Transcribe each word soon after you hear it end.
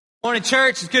Morning,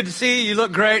 church. It's good to see you. You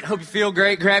look great. Hope you feel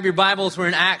great. Grab your Bibles. We're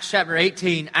in Acts chapter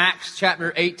 18. Acts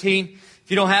chapter 18. If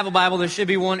you don't have a Bible, there should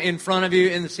be one in front of you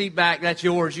in the seat back. That's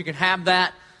yours. You can have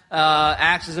that.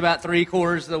 Acts is about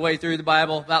 3/4 of the way through the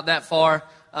Bible, about that far.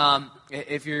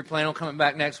 If you're planning on coming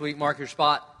back next week, mark your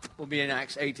spot. We'll be in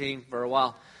Acts 18 for a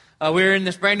while. We're in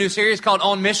this brand new series called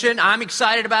On Mission. I'm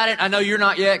excited about it. I know you're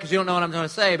not yet because you don't know what I'm going to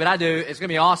say, but I do. It's going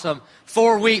to be awesome.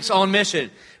 4 weeks on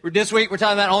mission. This week we're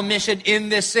talking about on mission in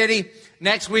this city.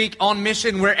 Next week on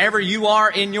mission wherever you are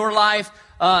in your life.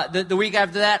 The week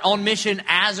after that on mission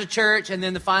as a church, and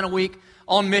then the final week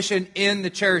on mission in the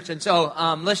church. And so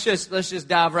let's just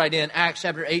dive right in. Acts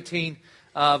chapter 18,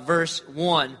 verse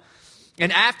 1.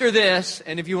 And after this,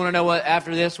 and if you want to know what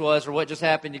after this was or what just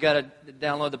happened, you got to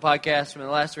download the podcast from the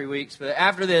last 3 weeks. But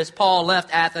after this, Paul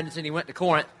left Athens and he went to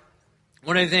Corinth.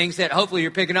 One of the things that hopefully you're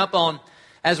picking up on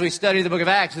as we study the book of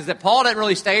Acts is that Paul doesn't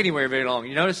really stay anywhere very long.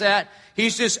 You notice that?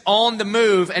 He's just on the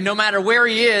move, and no matter where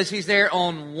he is, he's there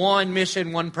on one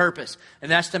mission, one purpose, and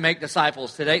that's to make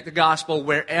disciples, to take the gospel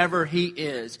wherever he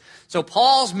is. So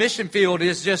Paul's mission field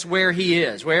is just where he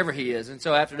is, wherever he is. And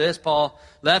so after this, Paul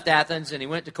left Athens and he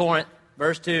went to Corinth.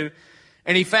 Verse 2,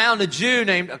 and he found a Jew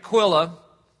named Aquila,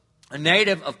 a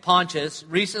native of Pontus,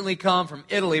 recently come from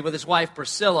Italy with his wife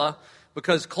Priscilla,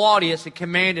 because Claudius had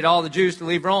commanded all the Jews to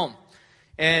leave Rome.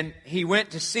 And he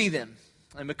went to see them.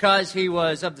 And because he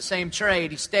was of the same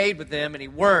trade, he stayed with them and he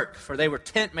worked, for they were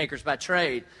tent makers by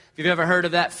trade. If you've ever heard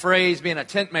of that phrase, being a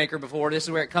tent maker before, this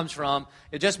is where it comes from.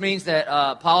 It just means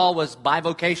that Paul was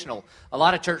bivocational. A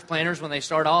lot of church planners, when they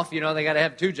start off, they got to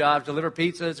have 2 jobs, deliver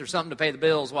pizzas or something to pay the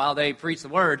bills while they preach the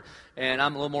word. And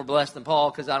I'm a little more blessed than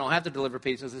Paul because I don't have to deliver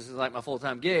pizzas. This is like my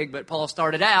full-time gig. But Paul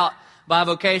started out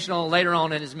bivocational. Later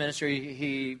on in his ministry,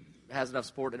 he has enough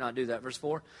support to not do that. Verse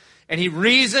 4. And he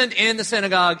reasoned in the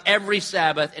synagogue every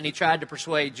Sabbath, and he tried to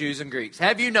persuade Jews and Greeks.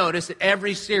 Have you noticed that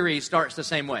every series starts the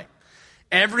same way?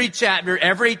 Every chapter,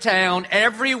 every town,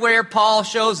 everywhere Paul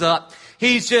shows up,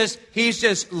 he's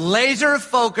just laser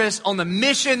focused on the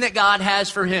mission that God has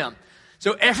for him.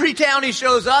 So every town he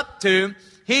shows up to,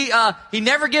 he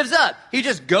never gives up. He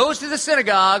just goes to the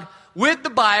synagogue with the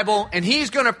Bible, and he's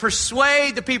going to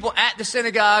persuade the people at the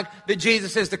synagogue that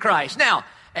Jesus is the Christ. Now,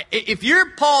 if you're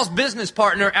Paul's business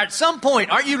partner, at some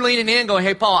point, aren't you leaning in going,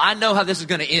 hey, Paul, I know how this is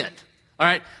going to end. All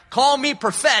right? Call me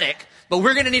prophetic, but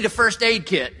we're going to need a first aid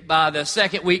kit by the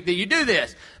second week that you do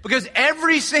this. Because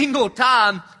every single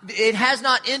time, it has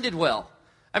not ended well.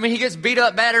 I mean, he gets beat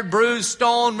up, battered, bruised,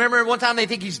 stoned. Remember one time they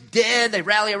think he's dead. They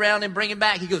rally around him, bring him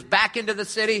back. He goes back into the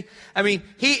city. I mean,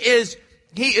 he is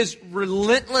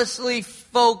relentlessly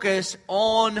focused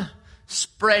on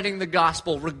spreading the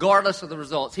gospel regardless of the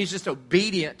results. He's just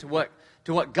obedient to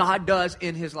what God does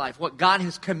in his life, what God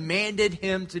has commanded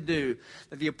him to do.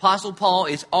 That the Apostle Paul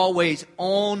is always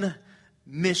on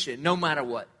mission, no matter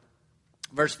what.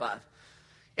 Verse 5.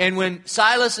 And when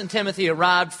Silas and Timothy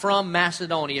arrived from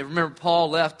Macedonia, remember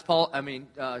Paul left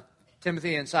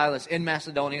Timothy and Silas in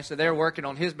Macedonia, so they're working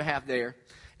on his behalf there.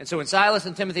 And so when Silas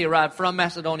and Timothy arrived from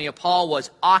Macedonia, Paul was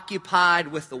occupied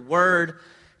with the word,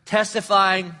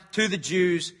 testifying to the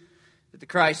Jews that the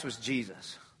Christ was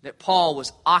Jesus. That Paul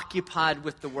was occupied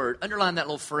with the word. Underline that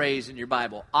little phrase in your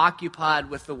Bible.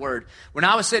 Occupied with the word. When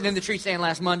I was sitting in the tree stand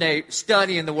last Monday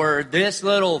studying the word, this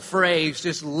little phrase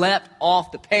just leapt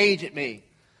off the page at me.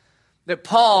 That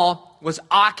Paul was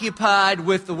occupied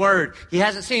with the word. He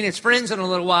hasn't seen his friends in a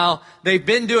little while. They've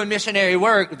been doing missionary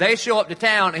work. They show up to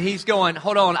town and he's going,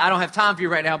 hold on, I don't have time for you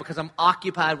right now because I'm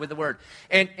occupied with the word.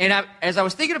 As I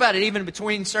was thinking about it, even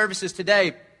between services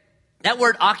today, that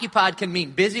word occupied can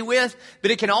mean busy with, but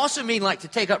it can also mean like to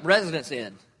take up residence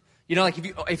in. You know, like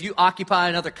if you occupy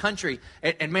another country,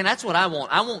 and man, that's what I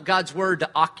want. I want God's word to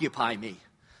occupy me,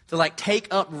 to like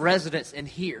take up residence in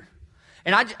here.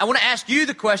 And I want to ask you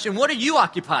the question, what are you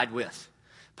occupied with?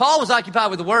 Paul was occupied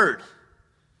with the word.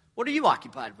 What are you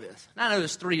occupied with? And I know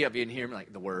there's 3 of you in here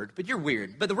like the word, but you're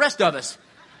weird. But the rest of us,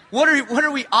 what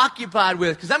are we occupied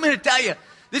with? Because I'm going to tell you,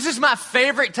 this is my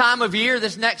favorite time of year,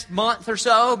 this next month or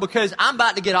so, because I'm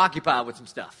about to get occupied with some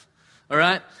stuff. All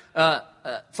right?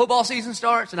 Football season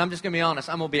starts, and I'm just going to be honest,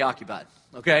 I'm going to be occupied.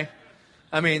 Okay?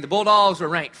 I mean, the Bulldogs were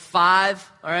ranked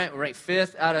 5. All right? We're ranked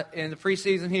 5th in the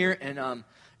preseason here,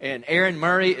 and Aaron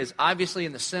Murray is obviously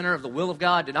in the center of the will of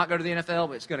God. Did not go to the NFL,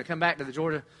 but it's going to come back to the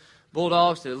Georgia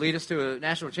Bulldogs to lead us to a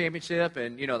national championship.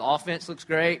 And, the offense looks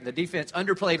great. The defense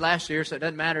underplayed last year, so it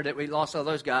doesn't matter that we lost all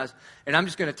those guys. And I'm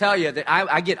just going to tell you that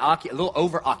I get a little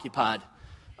over-occupied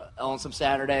on some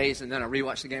Saturdays, and then I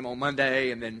rewatch the game on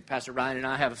Monday, and then Pastor Ryan and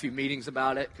I have a few meetings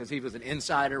about it because he was an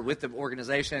insider with the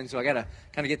organization, so I got to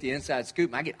kind of get the inside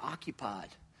scoop. And I get occupied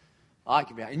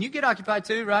Occupied. And you get occupied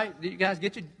too, right? You guys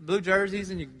get your blue jerseys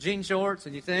and your jean shorts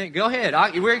and you think, go ahead.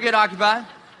 We're get occupied.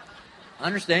 I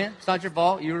understand. It's not your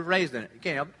fault. You were raised in it. You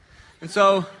can't help it. And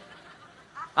so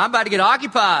I'm about to get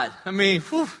occupied. I mean,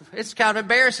 it's kind of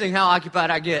embarrassing how occupied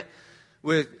I get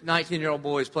with 19-year-old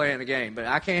boys playing the game. But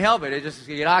I can't help it. It just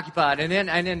get occupied. And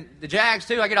then the Jags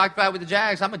too. I get occupied with the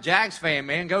Jags. I'm a Jags fan,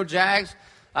 man. Go Jags.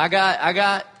 I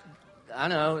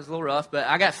know it's a little rough, but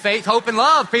I got faith, hope, and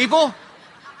love, people.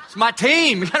 It's my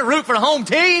team. We got to root for the home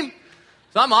team.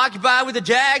 So I'm occupied with the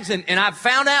Jags, and I've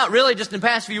found out really just in the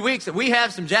past few weeks that we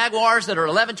have some Jaguars that are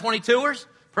 11-22ers.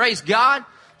 Praise God.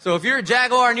 So if you're a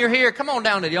Jaguar and you're here, come on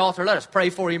down to the altar. Let us pray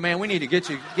for you, man. We need to get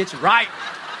you right,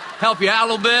 help you out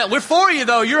a little bit. We're for you,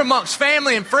 though. You're amongst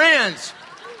family and friends.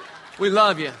 We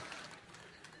love you.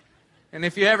 And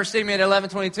if you ever see me at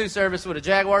 11:22 service with a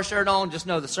Jaguar shirt on, just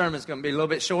know the sermon's going to be a little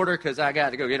bit shorter because I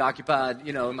got to go get occupied,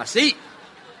 in my seat.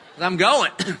 I'm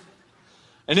going.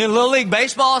 And then Little League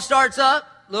Baseball starts up.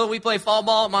 We play fall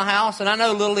ball at my house, and I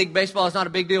know Little League Baseball is not a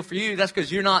big deal for you. That's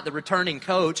because you're not the returning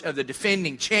coach of the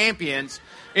defending champions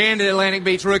in the Atlantic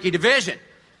Beach Rookie Division.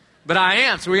 But I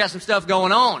am, so we got some stuff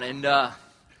going on. And,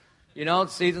 the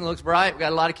season looks bright. We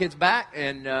got a lot of kids back,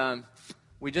 and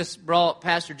we just brought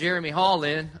Pastor Jeremy Hall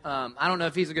in. I don't know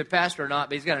if he's a good pastor or not,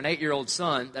 but he's got an 8-year-old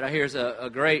son that I hear is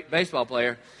a great baseball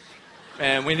player.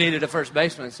 And we needed a first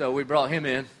baseman, so we brought him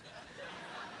in.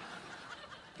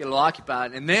 Get a little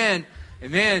occupied. And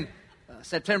then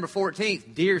September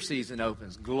 14th, deer season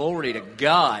opens. Glory to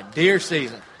God, deer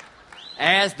season.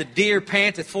 As the deer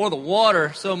panteth for the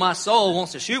water, so my soul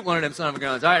wants to shoot one of them son of a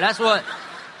guns. All right,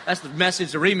 that's the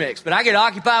message, the remix. But I get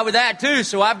occupied with that too.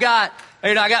 So I got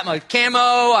my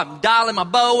camo, I'm dialing my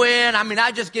bow in. I mean,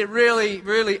 I just get really,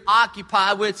 really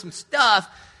occupied with some stuff.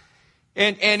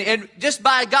 And just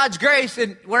by God's grace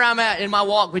and where I'm at in my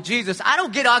walk with Jesus, I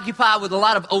don't get occupied with a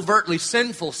lot of overtly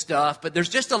sinful stuff, but there's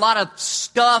just a lot of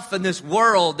stuff in this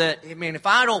world that, if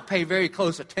I don't pay very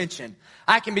close attention,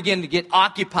 I can begin to get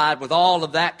occupied with all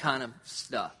of that kind of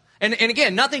stuff. And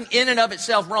again, nothing in and of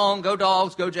itself wrong. Go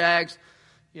Dogs, go Jags,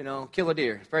 kill a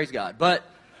deer. Praise God. But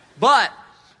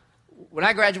when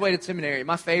I graduated seminary,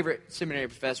 my favorite seminary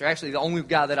professor, actually the only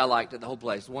guy that I liked at the whole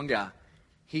place, one guy,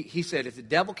 He said, if the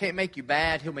devil can't make you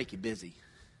bad, he'll make you busy.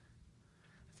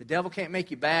 If the devil can't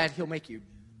make you bad, he'll make you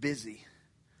busy.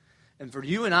 And for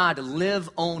you and I to live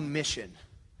on mission,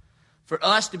 for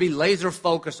us to be laser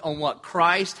focused on what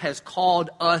Christ has called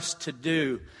us to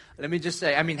do, let me just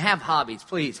say, have hobbies.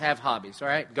 Please, have hobbies, all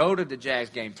right? Go to the Jags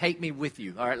game. Take me with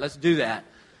you, all right? Let's do that.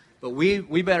 But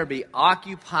we better be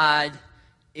occupied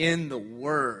in the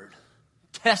Word,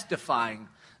 testifying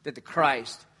that the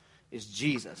Christ is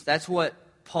Jesus. That's what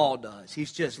Paul does.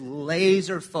 He's just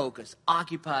laser focused,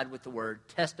 occupied with the word,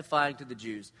 testifying to the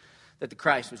Jews that the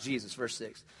Christ was Jesus. Verse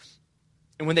 6.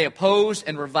 And when they opposed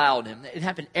and reviled him, it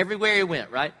happened everywhere he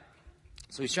went, right?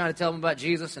 So he's trying to tell them about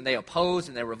Jesus, and they oppose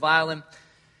and they revile him.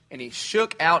 And he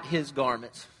shook out his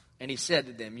garments, and he said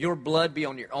to them, your blood be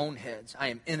on your own heads. I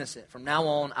am innocent. From now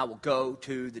on, I will go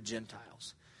to the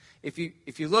Gentiles. If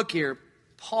you look here,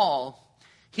 Paul,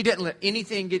 he didn't let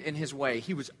anything get in his way.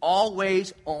 He was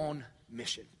always on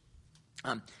mission.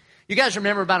 You guys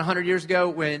remember about 100 years ago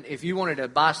when if you wanted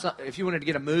to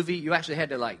get a movie, you actually had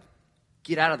to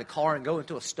get out of the car and go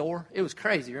into a store? It was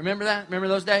crazy. Remember that? Remember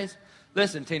those days?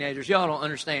 Listen, teenagers, y'all don't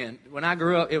understand. When I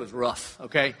grew up, it was rough,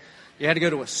 okay? You had to go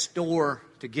to a store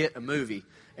to get a movie.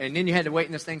 And then you had to wait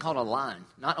in this thing called a line.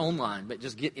 Not online, but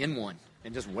just get in one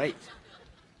and just wait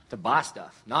to buy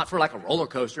stuff. Not for like a roller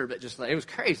coaster, but just it was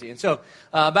crazy. And so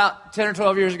about 10 or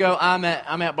 12 years ago, I'm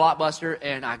at Blockbuster,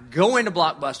 and I go into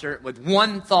Blockbuster with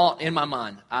one thought in my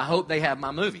mind. I hope they have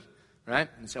my movie, right?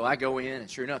 And so I go in, and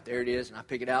sure enough, there it is, and I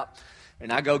pick it out.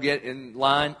 And I go get in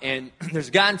line, and there's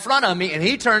a guy in front of me, and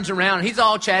he turns around, and he's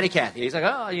all chatty Cathy. He's like,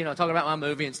 talking about my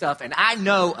movie and stuff. And I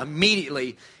know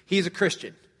immediately he's a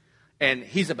Christian, and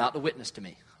he's about to witness to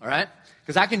me, all right?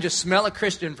 Because I can just smell a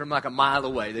Christian from like a mile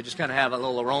away. They just kind of have a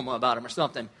little aroma about them or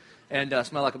something, and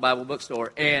smell like a Bible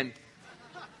bookstore. And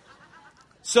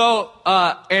so,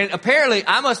 and apparently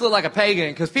I must look like a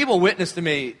pagan because people witness to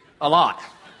me a lot.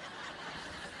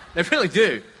 They really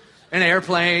do. In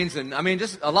airplanes, and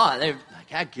just a lot. They're like,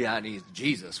 that guy needs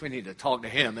Jesus. We need to talk to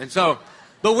him. And so,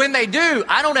 but when they do,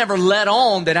 I don't ever let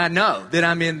on that I know that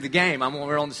I'm in the game.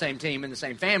 We're on the same team, in the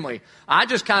same family. I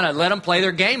just kind of let them play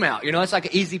their game out. It's like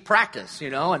an easy practice,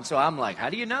 And so I'm like, how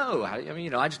do you know?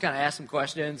 I just kind of ask some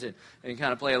questions and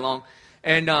kind of play along.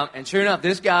 And sure enough,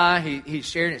 this guy, he's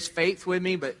sharing his faith with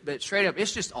me, but straight up,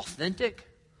 it's just authentic.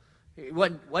 It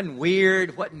wasn't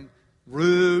weird, wasn't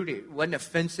rude, it wasn't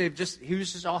offensive, he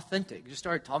was just authentic. He just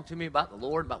started talking to me about the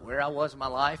Lord, about where I was in my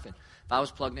life, if I was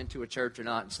plugged into a church or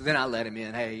not. So then I let him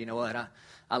in. Hey, you know what?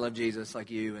 I love Jesus like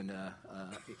you, and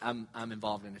I'm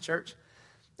involved in the church.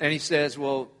 And he says,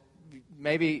 well,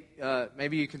 maybe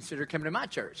you consider coming to my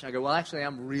church. And I go, well, actually,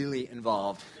 I'm really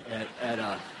involved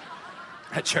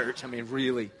at church. I mean,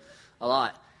 really a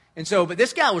lot. And so, but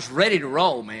this guy was ready to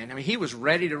roll, man. I mean, he was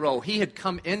ready to roll. He had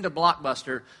come into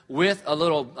Blockbuster with a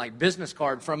little like business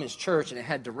card from his church, and it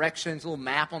had directions, a little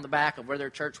map on the back of where their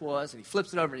church was. And he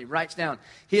flips it over and he writes down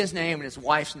his name and his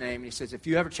wife's name. And he says, if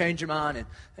you ever change your mind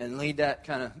and lead that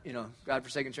kind of,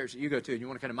 God-forsaken church that you go to, and you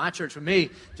want to come to my church with me,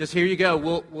 just here you go.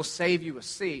 We'll save you a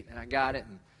seat. And I got it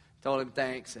and told him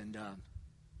thanks, and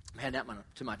headed out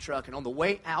to my truck. And on the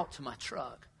way out to my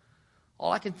truck,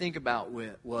 all I could think about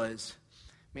was,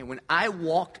 man, when I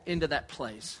walked into that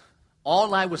place,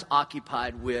 all I was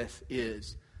occupied with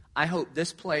is, I hope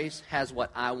this place has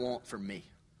what I want for me.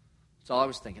 That's all I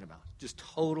was thinking about. Just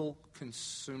total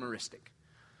consumeristic.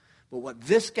 But what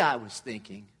this guy was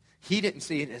thinking, he didn't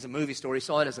see it as a movie store. He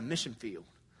saw it as a mission field.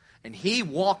 And he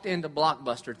walked into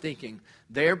Blockbuster thinking,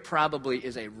 there probably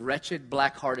is a wretched,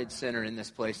 black-hearted sinner in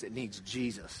this place that needs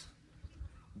Jesus.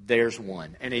 There's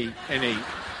one. And he came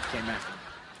after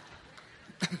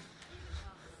him.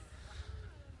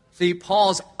 See,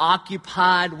 Paul's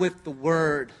occupied with the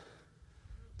Word.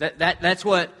 That's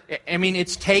what, I mean,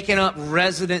 it's taken up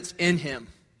residence in him.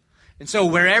 And so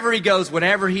wherever he goes,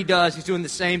 whatever he does, he's doing the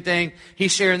same thing.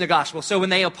 He's sharing the gospel. So when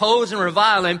they oppose and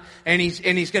revile him, and he's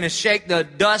going to shake the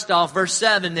dust off, verse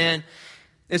 7 then,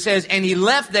 it says, and he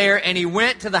left there and he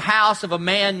went to the house of a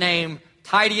man named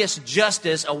Titius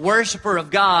Justus, a worshiper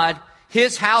of God.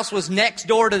 His house was next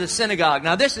door to the synagogue.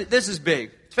 Now this is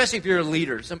big, especially if you're a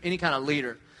leader, any kind of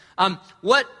leader.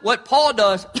 What Paul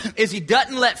does is he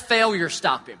doesn't let failure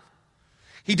stop him.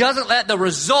 He doesn't let the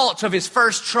results of his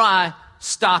first try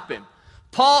stop him.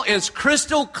 Paul is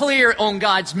crystal clear on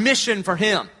God's mission for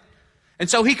him. And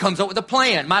so he comes up with a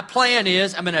plan. My plan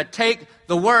is I'm going to take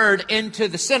the word into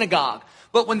the synagogue.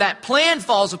 But when that plan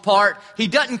falls apart, he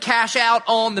doesn't cash out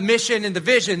on the mission and the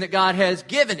vision that God has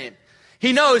given him.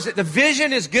 He knows that the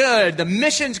vision is good, the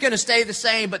mission's going to stay the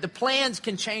same, but the plans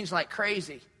can change like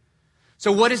crazy.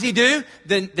 So what does he do?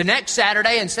 The next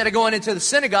Saturday, instead of going into the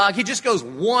synagogue, he just goes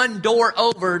one door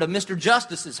over to Mr.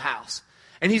 Justus's house.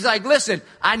 And he's like, listen,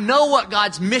 I know what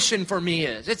God's mission for me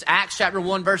is. It's Acts chapter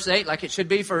 1, verse 8, like it should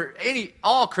be for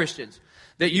all Christians.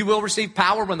 That you will receive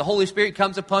power when the Holy Spirit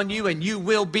comes upon you, and you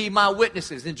will be my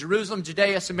witnesses in Jerusalem,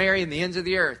 Judea, Samaria, and the ends of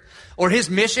the earth. Or his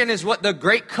mission is what the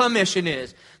Great Commission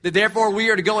is. That therefore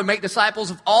we are to go and make disciples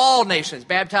of all nations,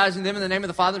 baptizing them in the name of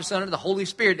the Father, the Son, and the Holy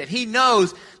Spirit. That he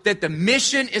knows that the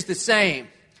mission is the same.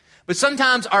 But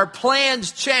sometimes our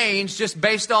plans change just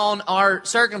based on our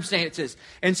circumstances.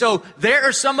 And so there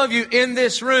are some of you in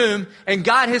this room, and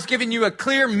God has given you a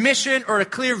clear mission or a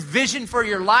clear vision for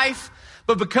your life.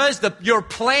 But because your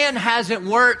plan hasn't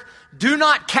worked, do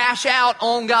not cash out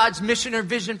on God's mission or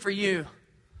vision for you.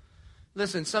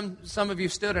 Listen, some of you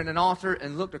stood at an altar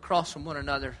and looked across from one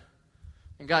another.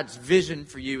 And God's vision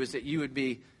for you is that you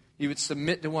would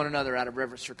submit to one another out of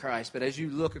reverence for Christ. But as you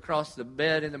look across the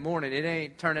bed in the morning, it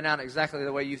ain't turning out exactly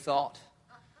the way you thought.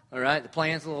 All right, the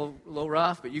plan's a little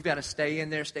rough, but you've got to stay in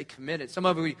there, stay committed. Some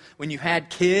of you, when you had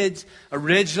kids,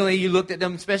 originally you looked at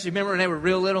them, especially remember when they were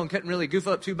real little and couldn't really goof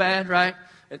up too bad, right?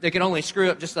 They could only screw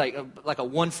up just like a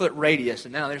 1 foot radius,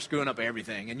 and now they're screwing up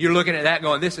everything. And you're looking at that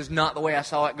going, this is not the way I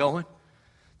saw it going.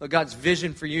 Look, God's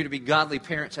vision for you to be godly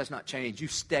parents has not changed. You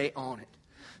stay on it.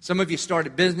 Some of you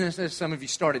started businesses. Some of you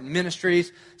started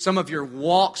ministries. Some of your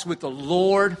walks with the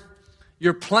Lord,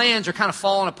 your plans are kind of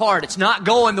falling apart. It's not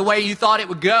going the way you thought it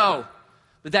would go.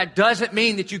 But that doesn't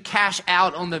mean that you cash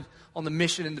out on the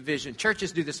mission and the vision.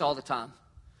 Churches do this all the time.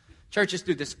 Churches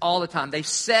do this all the time. They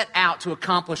set out to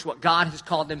accomplish what God has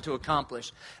called them to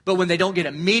accomplish. But when they don't get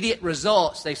immediate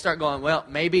results, they start going, well,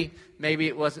 maybe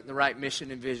it wasn't the right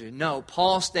mission and vision. No,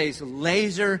 Paul stays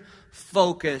laser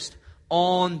focused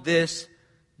on this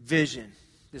vision,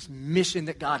 this mission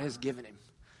that God has given him.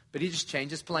 But he just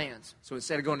changes plans. So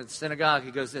instead of going to the synagogue,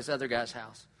 he goes to this other guy's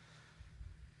house.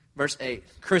 Verse 8,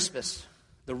 Crispus,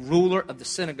 the ruler of the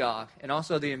synagogue, and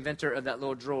also the inventor of that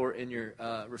little drawer in your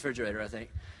refrigerator, I think.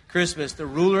 Crispus, the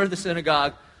ruler of the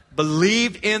synagogue,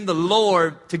 believed in the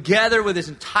Lord together with his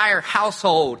entire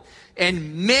household.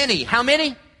 And many, how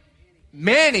many?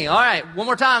 Many. All right, one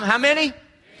more time. How many? Many.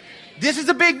 This is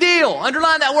a big deal.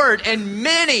 Underline that word. And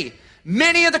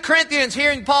many of the Corinthians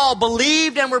hearing Paul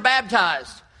believed and were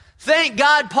baptized. Thank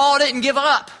God Paul didn't give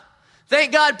up.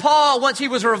 Thank God Paul, once he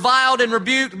was reviled and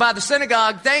rebuked by the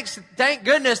synagogue, thank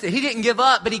goodness that he didn't give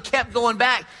up, but he kept going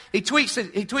back. He tweaked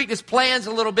his plans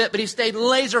a little bit, but he stayed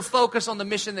laser focused on the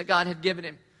mission that God had given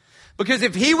him. Because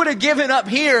if he would have given up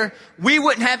here, we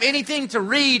wouldn't have anything to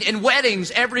read in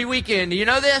weddings every weekend. Do you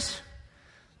know this?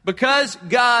 Because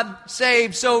God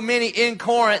saved so many in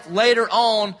Corinth, later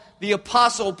on, the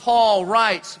Apostle Paul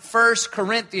writes 1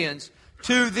 Corinthians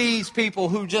to these people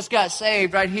who just got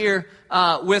saved right here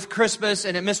with Crispus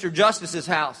and at Mr. Justice's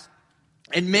house.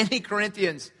 And many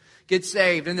Corinthians get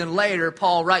saved. And then later,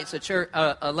 Paul writes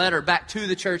a letter back to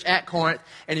the church at Corinth.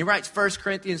 And he writes 1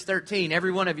 Corinthians 13.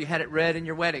 Every one of you had it read in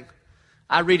your wedding.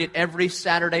 I read it every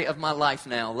Saturday of my life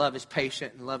now. Love is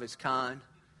patient and love is kind.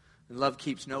 And love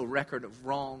keeps no record of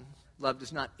wrong. Love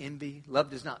does not envy. Love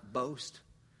does not boast.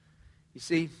 You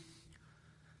see,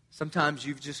 sometimes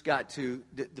you've just got to,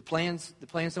 the plans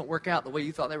don't work out the way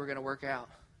you thought they were going to work out.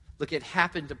 Look, it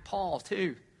happened to Paul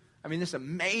too. I mean, this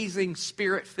amazing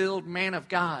Spirit-filled man of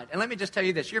God. And let me just tell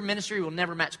you this, your ministry will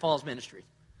never match Paul's ministry.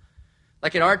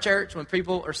 Like at our church, when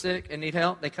people are sick and need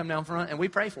help, they come down front and we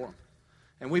pray for them.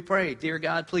 And we pray, dear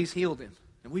God, please heal them.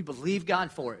 And we believe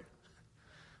God for it.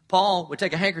 Paul would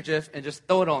take a handkerchief and just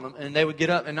throw it on them, and they would get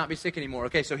up and not be sick anymore.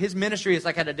 Okay, so his ministry is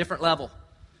like at a different level.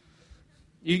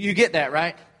 You get that,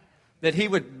 right? That he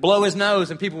would blow his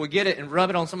nose and people would get it and rub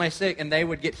it on somebody sick and they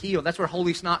would get healed. That's where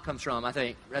holy snot comes from, I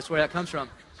think. That's where that comes from.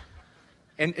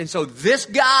 And so this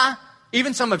guy,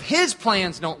 even some of his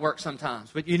plans don't work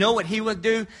sometimes. But you know what he would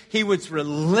do? He was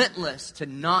relentless to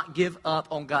not give up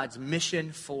on God's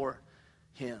mission for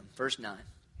him. Verse 9.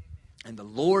 And the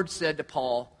Lord said to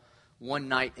Paul one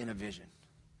night in a vision.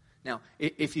 Now,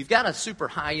 if you've got a super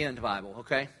high-end Bible,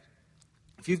 okay?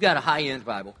 If you've got a high-end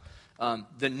Bible,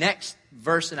 the next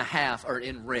verse and a half are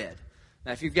in red.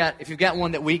 Now, if you've got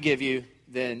one that we give you,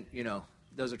 then, you know,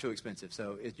 those are too expensive.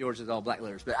 So yours is all black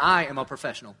letters. But I am a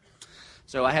professional.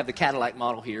 So I have the Cadillac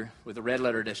model here with the red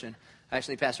letter edition.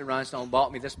 Actually, Pastor Rhinestone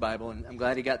bought me this Bible, and I'm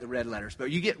glad he got the red letters.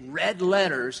 But you get red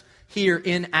letters here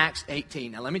in Acts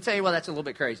 18. Now, let me tell you why that's a little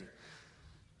bit crazy.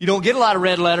 You don't get a lot of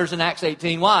red letters in Acts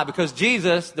 18. Why? Because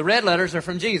Jesus, the red letters are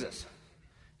from Jesus.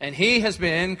 And he has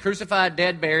been crucified,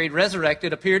 dead, buried,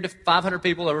 resurrected, appeared to 500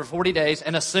 people over 40 days,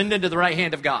 and ascended to the right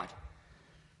hand of God.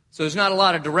 So there's not a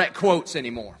lot of direct quotes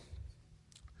anymore.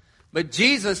 But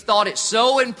Jesus thought it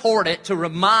so important to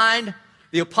remind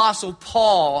the Apostle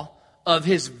Paul of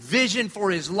his vision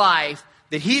for his life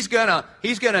that he's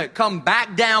gonna come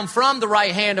back down from the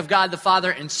right hand of God the Father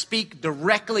and speak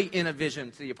directly in a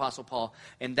vision to the Apostle Paul.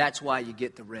 And that's why you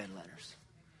get the red letters.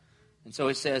 And so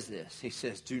he says this. He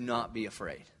says, do not be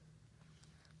afraid.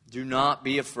 Do not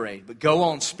be afraid, but go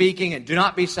on speaking and do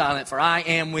not be silent, for I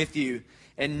am with you.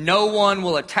 And no one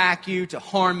will attack you to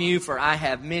harm you, for I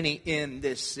have many in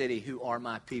this city who are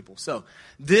my people. So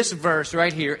this verse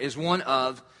right here is one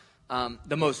of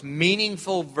the most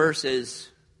meaningful verses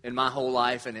in my whole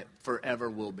life, and it forever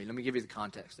will be. Let me give you the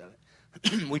context of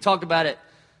it. We talked about it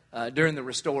during the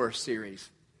Restore series.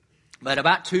 But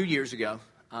about 2 years ago,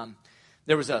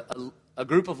 there was a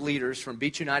group of leaders from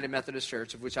Beach United Methodist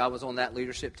Church, of which I was on that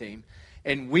leadership team.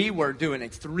 And we were doing a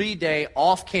 3-day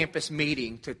off-campus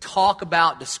meeting to talk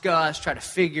about, discuss, try to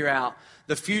figure out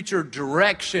the future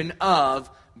direction of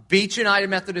Beach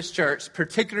United Methodist Church,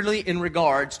 particularly in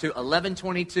regards to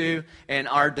 1122 and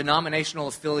our denominational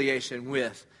affiliation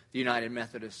with the United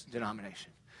Methodist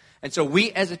denomination. And so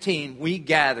we as a team, we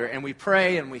gather and we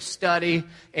pray and we study,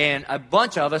 and a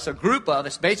bunch of us, a group of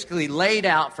us, basically laid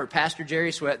out for Pastor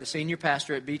Jerry Sweat, the senior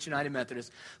pastor at Beach United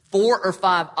Methodist, 4 or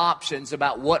 5 options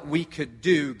about what we could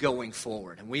do going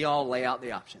forward. And we all lay out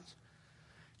the options.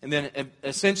 And then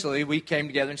essentially we came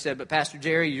together and said, but Pastor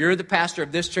Jerry, you're the pastor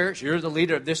of this church, you're the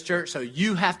leader of this church, so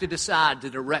you have to decide the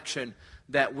direction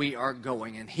that we are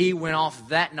going. And he went off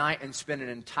that night and spent an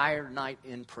entire night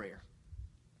in prayer.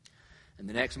 And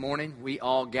the next morning, we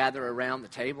all gather around the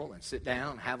table and sit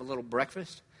down and have a little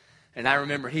breakfast. And I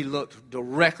remember he looked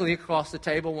directly across the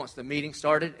table once the meeting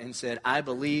started and said, I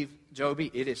believe, Joby,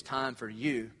 it is time for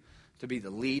you to be the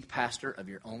lead pastor of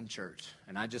your own church.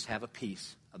 And I just have a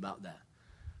piece about that.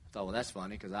 I thought, well, that's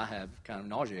funny because I have kind of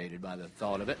nauseated by the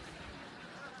thought of it.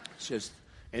 It's just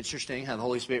interesting how the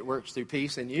Holy Spirit works through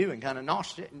peace in you and kind of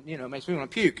makes me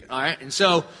want to puke. All right. And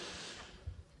so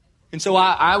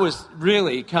I was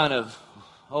really kind of,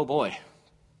 oh boy,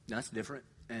 that's different.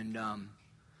 And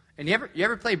you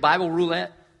ever play Bible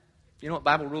roulette? You know what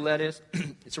Bible roulette is?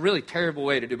 It's a really terrible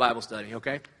way to do Bible study,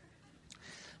 okay?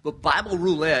 But Bible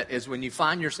roulette is when you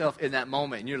find yourself in that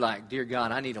moment and you're like, dear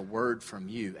God, I need a word from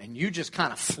you. And you just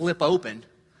kind of flip open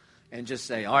and just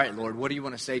say, all right, Lord, what do you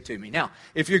want to say to me? Now,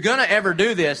 if you're going to ever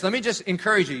do this, let me just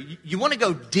encourage you. You want to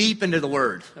go deep into the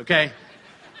word, okay?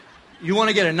 You want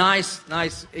to get a nice,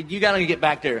 you got to get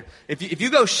back there. If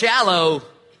you go shallow,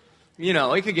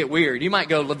 it could get weird. You might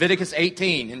go Leviticus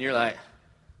 18 and you're like,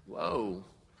 Whoa.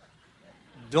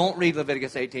 Don't read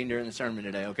Leviticus 18 during the sermon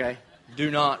today, okay?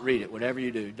 Do not read it. Whatever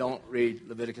you do, don't read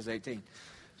Leviticus 18.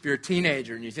 If you're a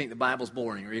teenager and you think the Bible's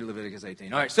boring, read Leviticus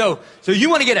 18. All right, so you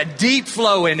want to get a deep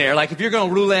flow in there. Like if you're going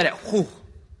to roulette it, whew,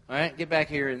 all right, get back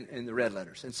here in the red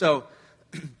letters. And so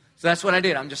that's what I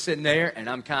did. I'm just sitting there, and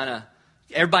I'm kind of,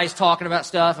 everybody's talking about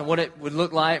stuff and what it would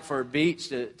look like for Beach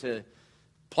to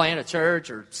plant a church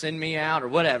or send me out or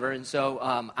whatever. And so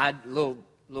I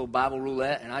little Bible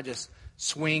roulette, and I just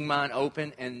swing mine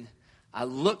open, and I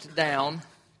looked down,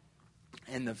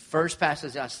 and the first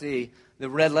passage I see, the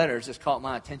red letters just caught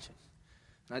my attention.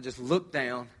 And I just looked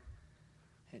down,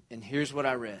 and here's what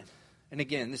I read. And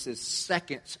again, this is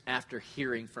seconds after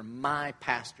hearing from my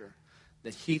pastor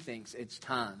that he thinks it's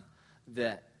time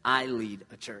that I lead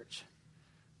a church.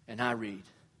 And I read,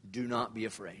 "Do not be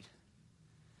afraid,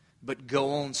 but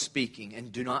go on speaking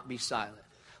and do not be silent.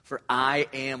 For I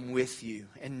am with you,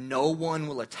 and no one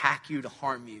will attack you to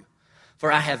harm you.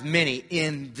 For I have many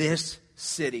in this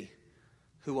city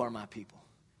who are my people."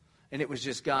 And it was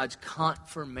just God's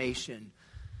confirmation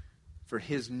for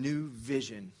his new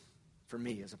vision for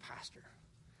me as a pastor.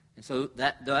 And so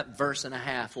that verse and a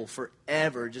half will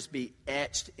forever just be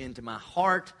etched into my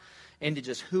heart, into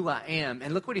just who I am.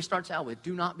 And look what he starts out with,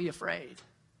 "Do not be afraid."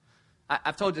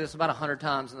 I've told you this about 100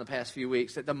 times in the past few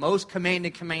weeks, that the most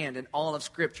commanded command in all of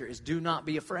Scripture is do not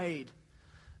be afraid.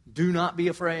 Do not be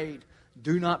afraid.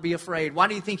 Do not be afraid. Why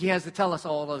do you think he has to tell us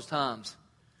all those times?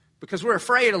 Because we're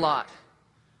afraid a lot.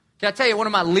 Can I tell you one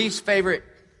of my least favorite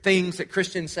things that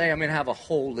Christians say? I'm going to have a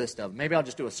whole list of them. Maybe I'll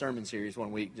just do a sermon series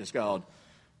one week just called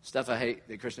Stuff I Hate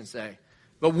That Christians Say.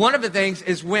 But one of the things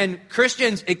is when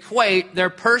Christians equate their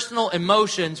personal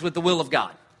emotions with the will of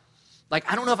God. Like,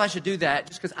 I don't know if I should do that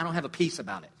just because I don't have a peace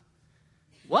about it.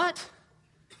 What?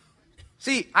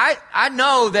 See, I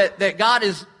know that God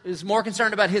is more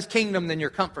concerned about his kingdom than your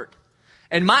comfort.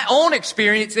 And my own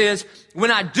experience is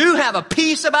when I do have a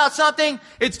peace about something,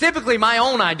 it's typically my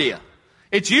own idea.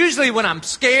 It's usually when I'm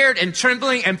scared and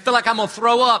trembling and feel like I'm going to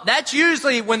throw up. That's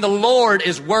usually when the Lord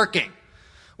is working.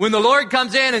 When the Lord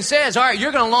comes in and says, "All right,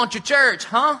 you're going to launch a church,"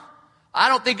 huh? I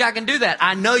don't think I can do that.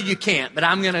 I know you can't, but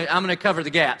I'm gonna cover the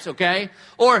gaps, okay?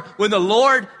 Or when the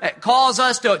Lord calls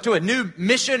us to a new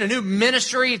mission, a new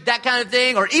ministry, that kind of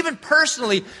thing. Or even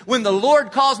personally, when the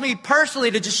Lord calls me personally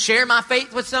to just share my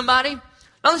faith with somebody.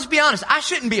 Now let's be honest, I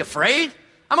shouldn't be afraid.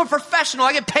 I'm a professional.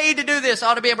 I get paid to do this.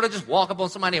 I ought to be able to just walk up on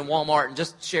somebody in Walmart and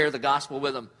just share the gospel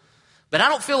with them. But I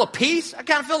don't feel a peace. I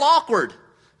kind of feel awkward.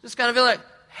 Just kind of feel like,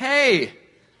 hey,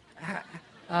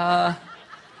 I'm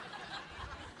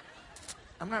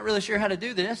not really sure how to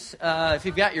do this. If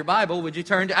you've got your Bible, would you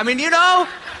turn to...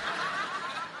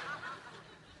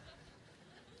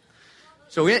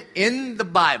 So in the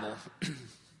Bible,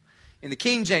 in the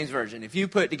King James Version, if you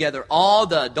put together all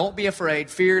the don't be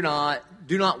afraid, fear not,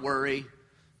 do not worry,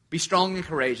 be strong and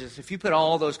courageous, if you put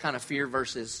all those kind of fear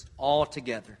verses all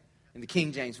together in the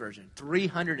King James Version,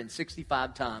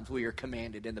 365 times we are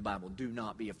commanded in the Bible, do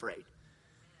not be afraid.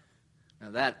 Now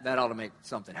that ought to make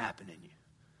something happen in you.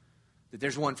 That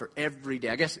there's one for every day.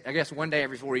 I guess one day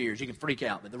every 4 years you can freak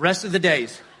out. But the rest of the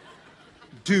days,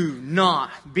 do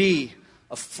not be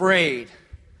afraid.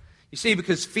 You see,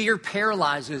 because fear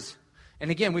paralyzes.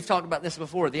 And again, we've talked about this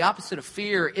before. The opposite of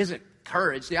fear isn't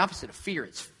courage. The opposite of fear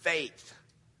is faith.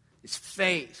 It's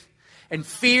faith. And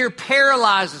fear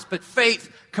paralyzes, but faith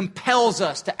compels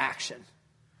us to action.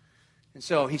 And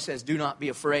so he says, do not be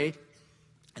afraid.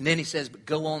 And then he says, but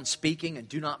go on speaking and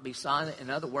do not be silent. In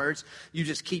other words, you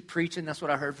just keep preaching. That's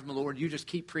what I heard from the Lord. You just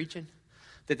keep preaching.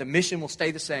 That the mission will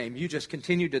stay the same. You just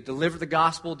continue to deliver the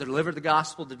gospel, to deliver the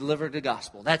gospel, to deliver the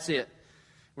gospel. That's it.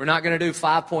 We're not going to do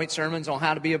 5-point sermons on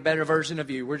how to be a better version of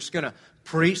you. We're just going to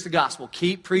preach the gospel.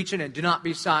 Keep preaching and do not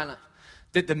be silent.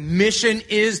 That the mission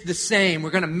is the same. We're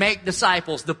going to make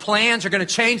disciples. The plans are going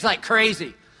to change like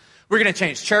crazy. We're going to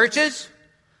change churches.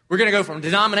 We're going to go from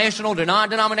denominational to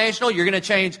non-denominational. You're going to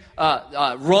change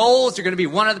roles. You're going to be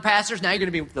one of the pastors. Now you're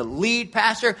going to be the lead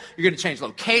pastor. You're going to change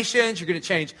locations. You're going to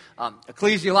change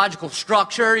ecclesiological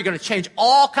structure. You're going to change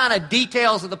all kind of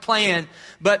details of the plan.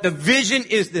 But the vision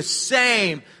is the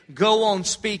same. Go on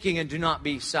speaking and do not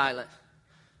be silent.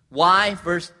 Why?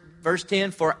 Verse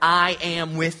 10, for I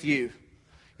am with you.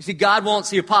 You see, God wants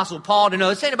the Apostle Paul to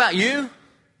know, this ain't about you.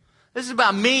 This is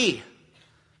about me.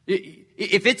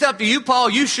 If it's up to you,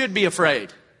 Paul, you should be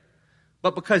afraid.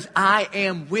 But because I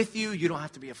am with you, you don't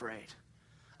have to be afraid.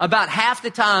 About half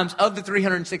the times of the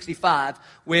 365,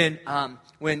 when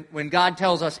God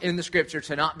tells us in the Scripture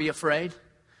to not be afraid,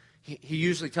 He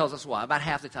usually tells us why. About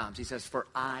half the times He says, for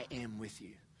I am with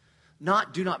you.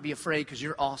 do not be afraid because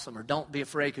you're awesome, or don't be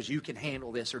afraid because you can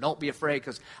handle this, or don't be afraid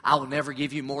because I will never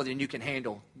give you more than you can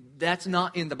handle. That's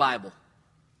not in the Bible.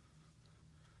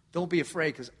 Don't be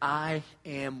afraid because I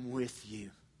am with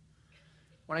you.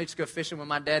 When I used to go fishing with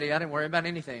my daddy, I didn't worry about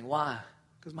anything. Why?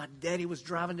 Because my daddy was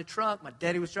driving the truck. My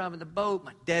daddy was driving the boat.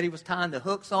 My daddy was tying the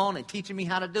hooks on and teaching me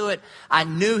how to do it. I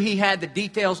knew he had the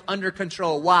details under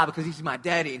control. Why? Because he's my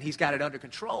daddy and he's got it under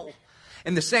control.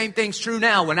 And the same thing's true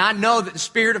now. When I know that the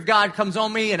Spirit of God comes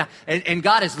on me and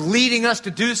God is leading us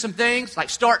to do some things, like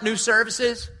start new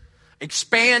services,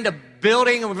 expand a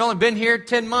building, and we've only been here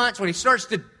 10 months. When he starts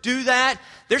to do that,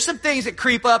 there's some things that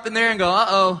creep up in there and go,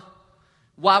 uh-oh,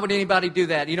 why would anybody do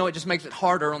that? You know, it just makes it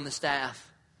harder on the staff.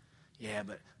 Yeah,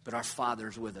 but our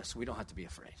Father's with us. We don't have to be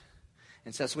afraid.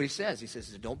 And so that's what he says. He says,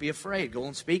 don't be afraid. Go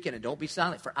on speaking and don't be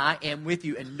silent, for I am with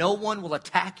you, and no one will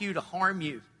attack you to harm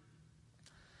you.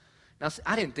 Now,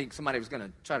 I didn't think somebody was going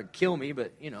to try to kill me,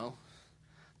 but, you know,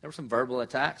 there were some verbal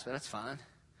attacks, but that's fine.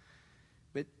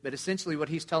 But essentially what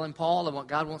he's telling Paul and what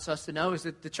God wants us to know is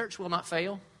that the church will not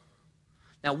fail.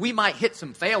 Now, we might hit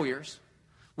some failures.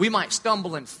 We might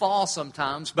stumble and fall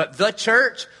sometimes, but the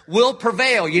church will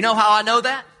prevail. You know how I know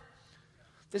that?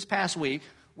 This past week,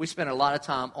 we spent a lot of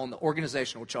time on the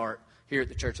organizational chart here at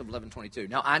the Church of 1122.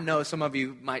 Now, I know some of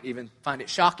you might even find it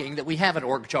shocking that we have an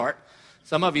org chart.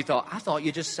 Some of you I thought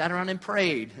you just sat around and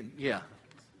prayed. And yeah,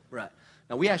 right.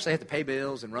 Now, we actually have to pay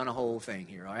bills and run a whole thing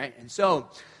here, all right? And so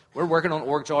we're working on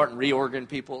org chart and reorging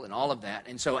people and all of that.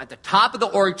 And so at the top of the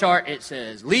org chart, it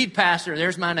says, lead pastor,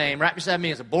 there's my name. Right beside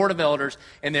me is a board of elders.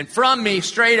 And then from me,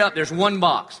 straight up, there's one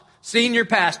box. Senior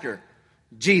pastor,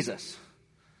 Jesus.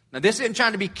 Now, this isn't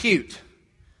trying to be cute.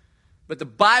 But the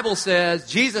Bible says,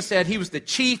 Jesus said he was the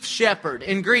chief shepherd.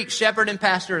 In Greek, shepherd and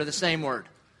pastor are the same word.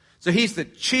 So he's the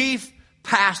chief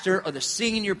pastor or the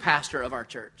senior pastor of our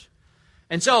church.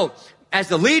 And so, as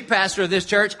the lead pastor of this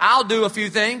church, I'll do a few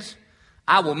things.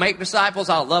 I will make disciples,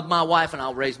 I'll love my wife, and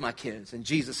I'll raise my kids. And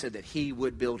Jesus said that he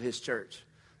would build his church.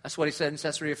 That's what he said in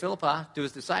Caesarea Philippi to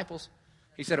his disciples.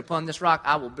 He said, upon this rock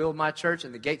I will build my church,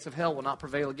 and the gates of hell will not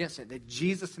prevail against it. That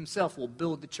Jesus himself will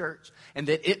build the church, and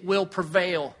that it will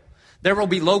prevail. There will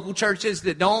be local churches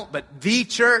that don't, but the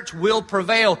church will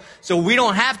prevail. So we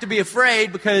don't have to be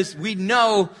afraid because we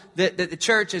know that the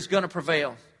church is going to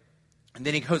prevail. And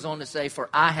then he goes on to say, for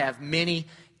I have many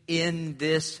in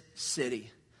this city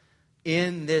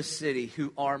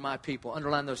who are my people.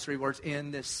 Underline those three words, in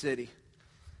this city.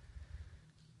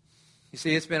 You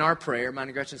see, it's been our prayer, mine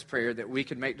and Gretchen's prayer, that we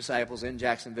could make disciples in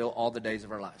Jacksonville all the days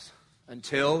of our lives.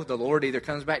 Until the Lord either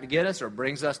comes back to get us or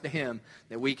brings us to him,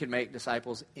 that we can make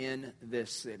disciples in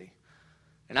this city.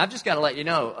 And I've just got to let you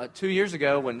know, 2 years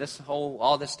ago when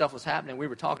all this stuff was happening, we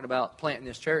were talking about planting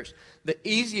this church. The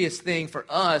easiest thing for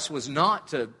us was not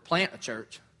to plant a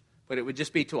church, but it would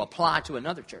just be to apply to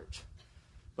another church.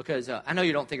 Because I know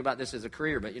you don't think about this as a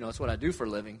career, but, you know, it's what I do for a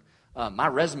living. My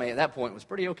resume at that point was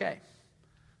pretty okay.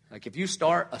 Like if you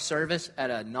start a service at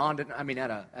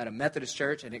a Methodist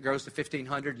church and it grows to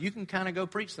 1,500, you can kind of go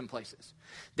preach some places.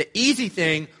 The easy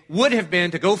thing would have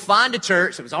been to go find a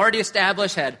church that was already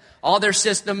established, had all their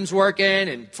systems working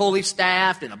and fully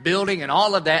staffed and a building and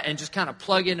all of that, and just kind of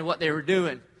plug into what they were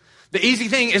doing. The easy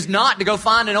thing is not to go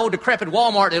find an old decrepit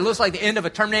Walmart that looks like the end of a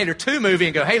Terminator 2 movie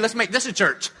and go, hey, let's make this a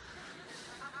church.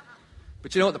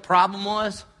 But you know what the problem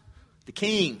was? The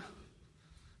king.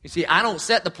 You see, I don't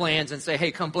set the plans and say, hey,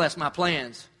 come bless my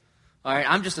plans. All right,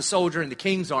 I'm just a soldier in the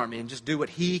king's army and just do what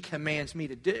he commands me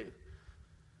to do.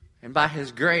 And by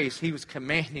his grace, he was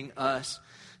commanding us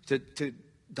to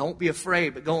don't be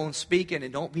afraid, but go on speaking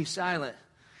and don't be silent.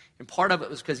 And part of it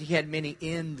was because he had many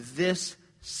in this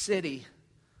city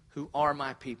who are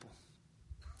my people.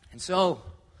 And so,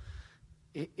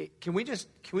 can we just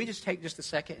take just a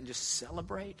second and just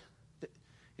celebrate?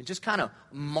 And just kind of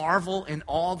marvel in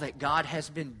all that God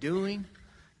has been doing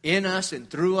in us and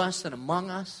through us and among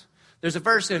us. There's a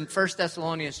verse in 1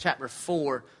 Thessalonians chapter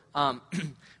 4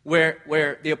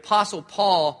 where the Apostle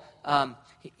Paul,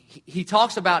 he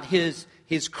talks about his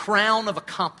crown of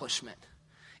accomplishment.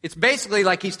 It's basically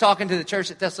like he's talking to the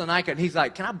church at Thessalonica and he's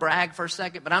like, can I brag for a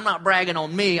second? But I'm not bragging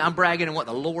on me. I'm bragging on what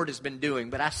the Lord has been doing.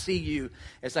 But I see you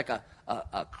as like a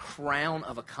crown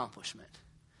of accomplishment.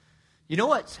 You know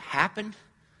what's happened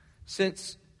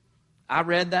since I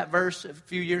read that verse a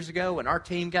few years ago and our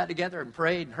team got together and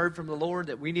prayed and heard from the Lord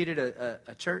that we needed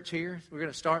a church here? We're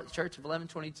going to start the Church of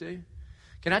 1122.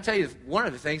 Can I tell you, one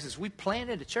of the things is we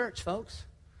planted a church, folks.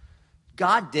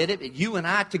 God did it. You and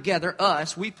I together,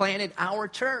 we planted our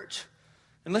church.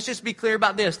 And let's just be clear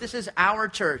about this. This is our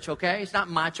church, okay? It's not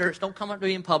my church. Don't come up to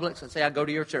me in Publix and say, I go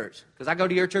to your church. Because I go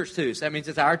to your church too. So that means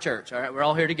it's our church, all right? We're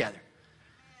all here together.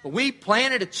 But we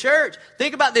planted a church.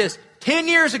 Think about this. 10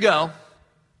 years ago,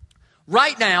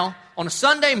 right now, on a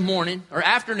Sunday morning or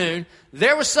afternoon,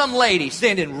 there was some lady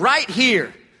standing right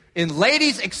here in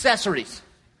ladies' accessories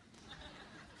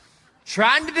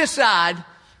trying to decide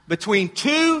between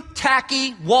two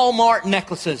tacky Walmart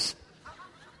necklaces.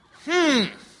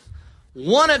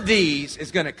 One of these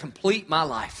is going to complete my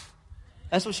life.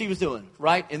 That's what she was doing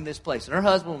right in this place. And her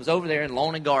husband was over there in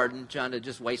lawn and garden trying to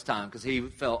just waste time because he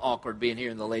felt awkward being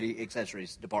here in the lady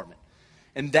accessories department.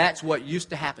 And that's what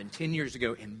used to happen 10 years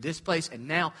ago in this place. And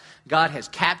now God has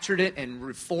captured it and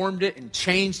reformed it and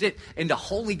changed it into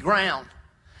holy ground.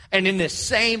 And in this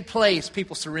same place,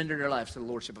 people surrendered their lives to the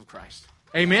Lordship of Christ.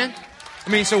 Amen?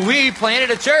 So we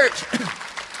planted a church.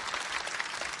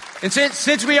 And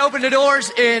since we opened the doors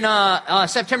in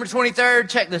September 23rd,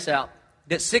 check this out.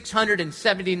 That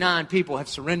 679 people have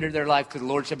surrendered their life to the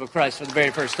Lordship of Christ for the very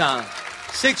first time.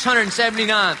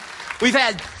 679. We've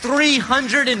had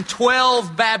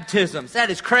 312 baptisms. That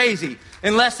is crazy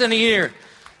in less than a year.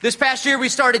 This past year we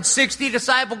started 60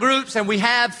 disciple groups, and we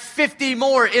have 50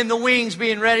 more in the wings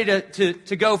being ready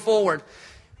to go forward.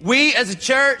 We as a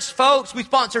church, folks, we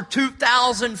sponsor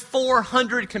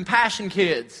 2,400 compassion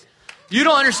kids. You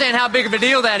don't understand how big of a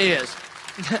deal that is.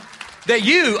 That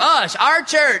you, us, our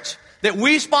church, that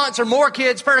we sponsor more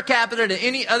kids per capita than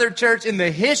any other church in the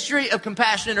history of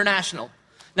Compassion International.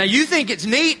 Now, you think it's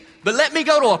neat, but let me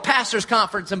go to a pastor's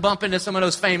conference and bump into some of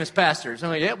those famous pastors. I'm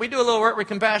like, yeah, we do a little work with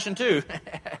Compassion too.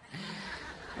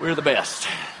 We're the best.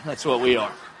 That's what we are.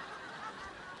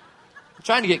 I'm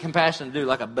trying to get Compassion to do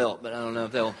like a belt, but I don't know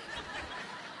if they'll.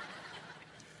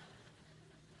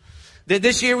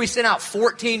 This year we sent out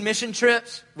 14 mission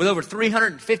trips with over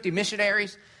 350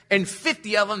 missionaries. And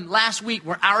 50 of them last week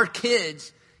were our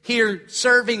kids here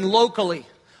serving locally.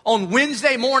 On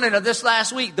Wednesday morning of this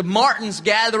last week, the Martins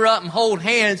gather up and hold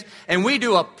hands, and we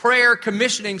do a prayer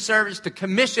commissioning service to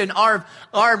commission our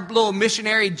little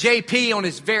missionary JP on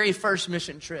his very first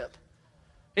mission trip.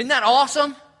 Isn't that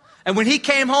awesome? And when he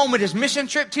came home with his mission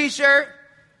trip t-shirt,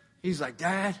 he's like,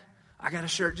 Dad, I got a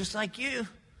shirt just like you.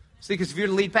 See, because if you're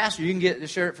the lead pastor, you can get the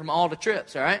shirt from all the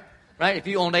trips, all right? Right? If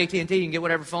you own AT&T, you can get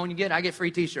whatever phone you get. I get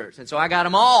free t-shirts. And so I got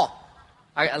them all.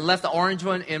 I left the orange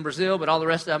one in Brazil, but all the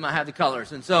rest of them I have the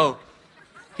colors. And so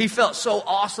he felt so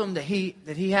awesome that he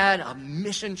had a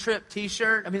mission trip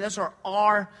t-shirt. Those are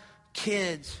our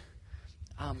kids.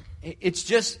 It's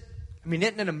just, isn't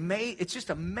it amazing? It's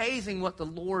just amazing what the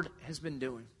Lord has been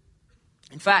doing.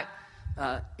 In fact,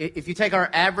 if you take our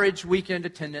average weekend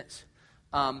attendance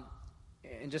and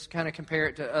just kind of compare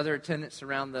it to other attendance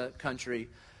around the country,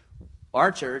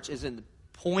 our church is in the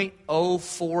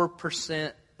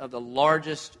 0.04% of the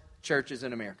largest churches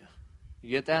in America.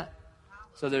 You get that?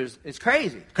 So it's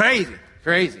crazy.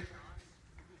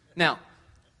 Now,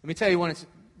 let me tell you one that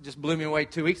just blew me away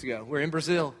 2 weeks ago. We're in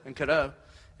Brazil, in Coro,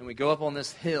 and we go up on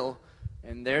this hill,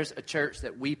 and there's a church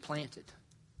that we planted.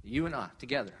 You and I,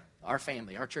 together, our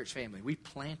family, our church family. We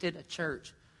planted a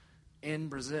church in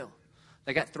Brazil.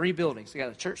 They got 3 buildings. They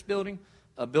got a church building,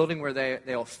 a building where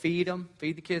they'll feed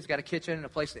the kids, got a kitchen and a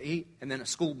place to eat, and then a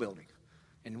school building.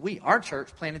 And our church,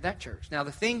 planted that church. Now,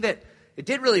 the thing that it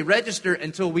didn't really register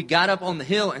until we got up on the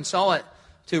hill and saw it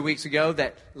 2 weeks ago,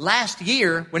 that last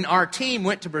year when our team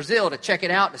went to Brazil to check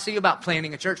it out, to see about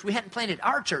planting a church, we hadn't planted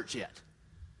our church yet.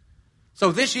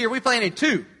 So this year we planted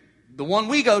 2. The one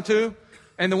we go to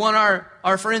and the one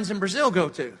our friends in Brazil go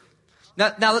to.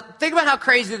 Now think about how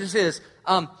crazy this is.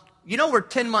 We're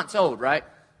 10 months old, right?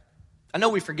 I know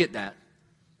we forget that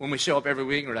when we show up every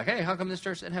week and we're like, hey, how come this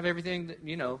church didn't have everything that,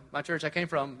 my church I came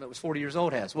from that was 40 years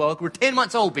old has? Well, we're 10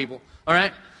 months old, people, all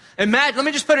right? Imagine, let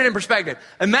me just put it in perspective.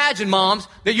 Imagine, moms,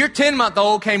 that your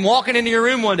 10-month-old came walking into your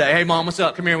room one day. Hey, Mom, what's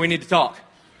up? Come here, we need to talk.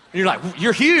 And you're like,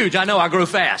 you're huge. I know, I grow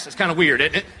fast. It's kind of weird,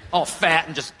 isn't it? All fat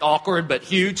and just awkward, but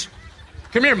huge.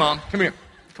 Come here, Mom. Come here.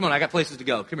 Come on, I got places to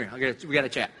go. Come here. We got to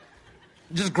chat.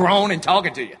 I'm just grown and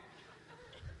talking to you.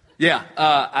 Yeah,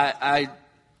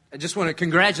 I just want to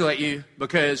congratulate you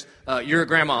because you're a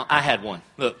grandma. I had one.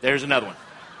 Look, there's another one.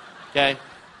 Okay?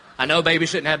 I know babies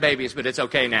shouldn't have babies, but it's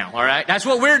okay now, all right? That's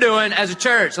what we're doing as a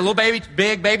church, a little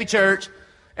big baby church.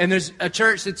 And there's a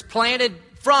church that's planted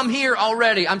from here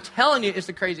already. I'm telling you, it's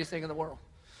the craziest thing in the world.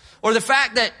 Or the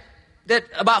fact that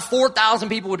about 4,000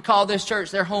 people would call this church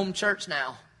their home church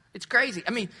now. It's crazy.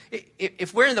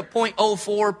 If we're in the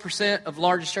 0.04% of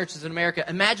largest churches in America,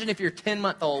 imagine if your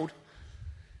 10-month-old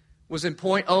was in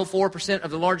 0.04%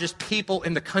 of the largest people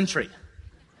in the country.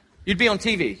 You'd be on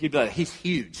TV. You'd be like, he's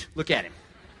huge. Look at him.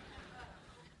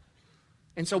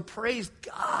 And so praise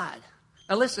God.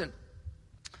 Now listen,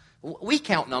 we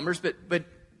count numbers, but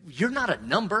you're not a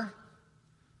number.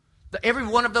 Every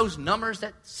one of those numbers,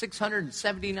 that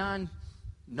 679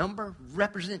 number,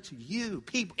 represents you,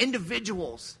 people,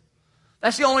 individuals.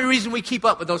 That's the only reason we keep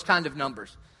up with those kind of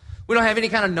numbers. We don't have any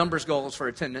kind of numbers goals for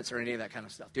attendance or any of that kind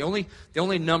of stuff. The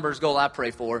only numbers goal I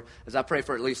pray for is I pray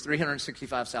for at least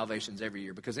 365 salvations every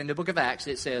year, because in the book of Acts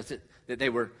it says that they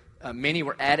were many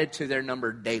were added to their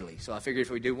number daily. So I figured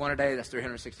if we do one a day, that's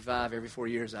 365. Every 4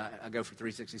 years I go for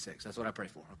 366. That's what I pray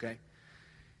for, okay?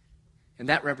 And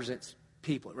that represents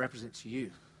people. It represents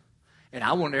you. And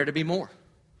I want there to be more.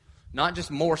 Not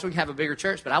just more so we can have a bigger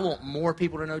church, but I want more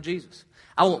people to know Jesus.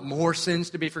 I want more sins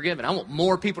to be forgiven. I want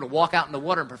more people to walk out in the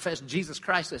water and profess Jesus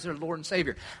Christ as their Lord and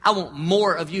Savior. I want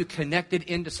more of you connected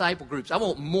in disciple groups. I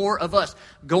want more of us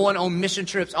going on mission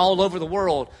trips all over the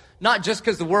world, not just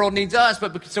because the world needs us,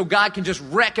 but so God can just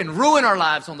wreck and ruin our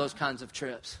lives on those kinds of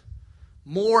trips.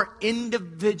 More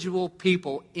individual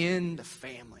people in the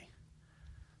family.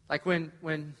 Like when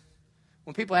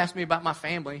people ask me about my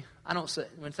family, I don't say,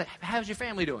 how's your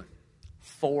family doing?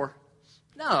 4.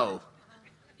 No,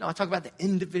 I talk about the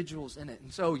individuals in it.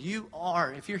 And so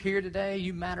if you're here today,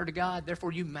 you matter to God,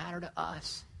 therefore you matter to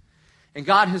us. And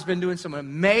God has been doing some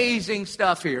amazing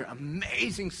stuff here.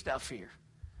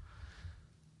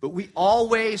 But we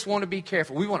always want to be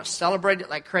careful. We want to celebrate it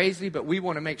like crazy, but we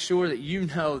want to make sure that you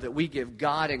know that we give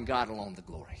God and God alone the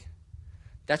glory.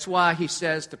 That's why he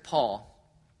says to Paul,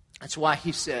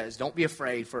 don't be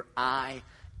afraid, for I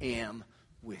am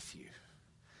with you.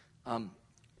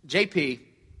 JP,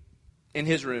 in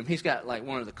his room, he's got like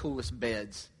one of the coolest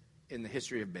beds in the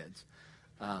history of beds.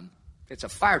 It's a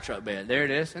fire truck bed. There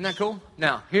it is. Isn't that cool?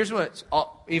 Now, here's what's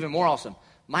even more awesome.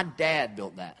 My dad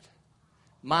built that.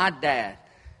 My dad's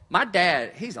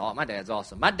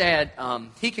awesome. My dad,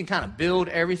 he can kind of build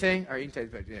everything. Or you can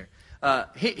take the picture there.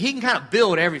 He can kind of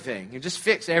build everything and just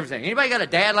fix everything. Anybody got a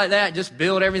dad like that? Just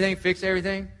build everything, fix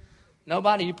everything?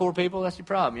 Nobody? You poor people, that's your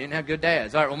problem. You didn't have good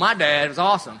dads. All right, well, my dad was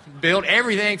awesome. Build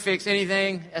everything, fix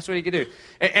anything. That's what he could do.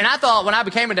 And I thought when I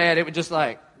became a dad, it would just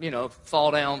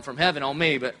fall down from heaven on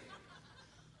me, but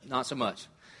not so much.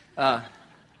 But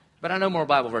I know more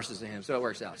Bible verses than him, so it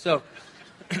works out.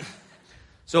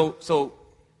 So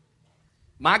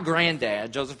my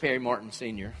granddad, Joseph Perry Martin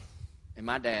Sr., and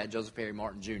my dad, Joseph Perry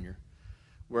Martin Jr.,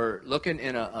 were looking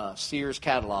in a Sears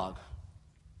catalog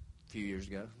a few years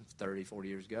ago, 30, 40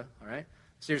 years ago, all right?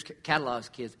 Sears catalogs,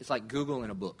 kids, it's like Google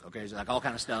in a book, okay? It's like all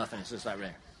kind of stuff, and it's just like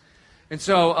there. And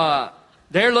so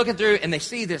they're looking through, and they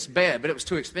see this bed, but it was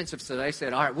too expensive, so they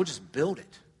said, all right, we'll just build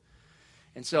it.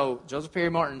 And so Joseph Perry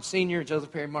Martin Sr.,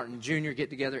 Joseph Perry Martin Jr. get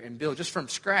together and build just from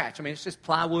scratch. I mean, it's just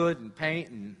plywood and paint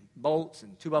and bolts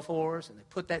and 2x4s, and they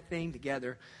put that thing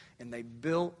together, and they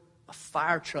built a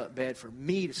fire truck bed for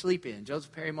me to sleep in,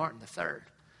 Joseph Perry Martin III.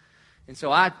 And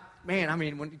so can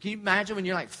you imagine when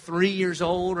you're like 3 years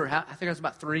old, I think I was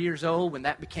about 3 years old when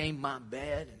that became my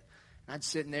bed, and I'd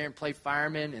sit in there and play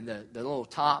fireman, and the little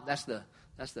top, that's the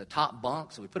top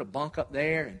bunk, so we put a bunk up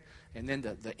there, and then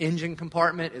the engine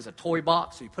compartment is a toy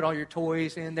box, so you put all your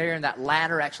toys in there, and that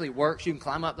ladder actually works. You can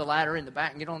climb up the ladder in the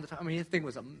back and get on the top. I mean, this thing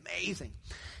was amazing.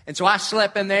 And so I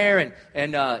slept in there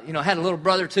and had a little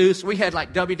brother too, so we had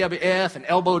like WWF and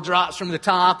elbow drops from the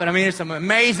top, and I mean, there's some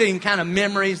amazing kind of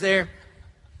memories there.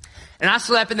 And I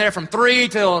slept in there from 3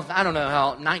 till, I don't know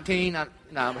how, 19?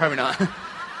 No, probably not.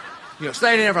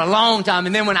 Stayed in there for a long time.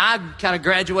 And then when I kind of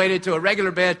graduated to a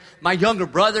regular bed, my younger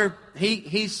brother,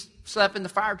 he slept in the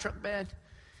fire truck bed.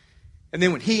 And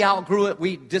then when he outgrew it,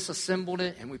 we disassembled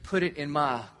it and we put it in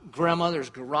my grandmother's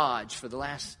garage for the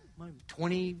last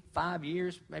 25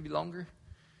 years, maybe longer.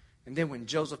 And then when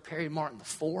Joseph Perry Martin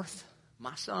IV,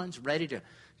 my son's ready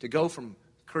to go from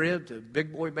crib to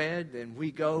big boy bed, then we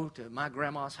go to my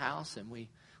grandma's house and we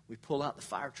pull out the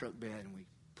fire truck bed and we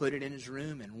put it in his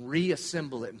room and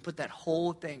reassemble it and put that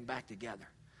whole thing back together.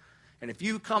 And if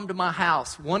you come to my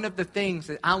house, one of the things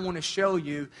that I want to show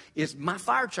you is my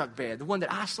fire truck bed, the one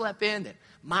that I slept in, that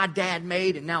my dad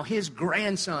made, and now his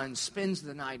grandson spends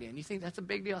the night in. You think that's a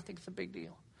big deal? I think it's a big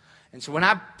deal. And so when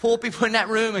I pull people in that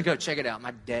room and go, check it out,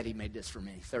 my daddy made this for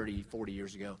me 30, 40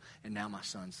 years ago, and now my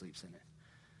son sleeps in it.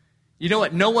 You know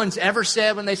what no one's ever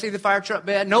said when they see the fire truck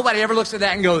bed? Nobody ever looks at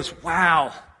that and goes,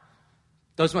 wow,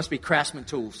 those must be Craftsman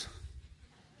tools.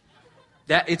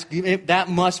 That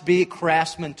must be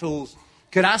Craftsman tools.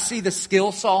 Could I see the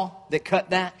skill saw that cut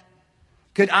that?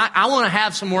 I want to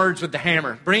have some words with the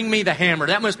hammer. Bring me the hammer.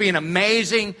 That must be an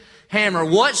amazing hammer.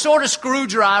 What sort of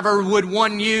screwdriver would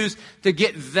one use to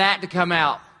get that to come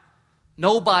out?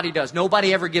 Nobody does.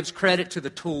 Nobody ever gives credit to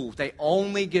the tool. They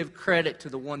only give credit to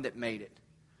the one that made it.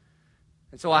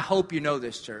 And so I hope you know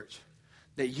this, church,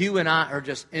 that you and I are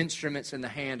just instruments in the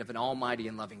hand of an almighty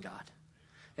and loving God.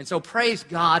 And so praise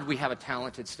God we have a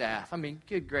talented staff. I mean,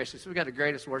 good gracious, we've got the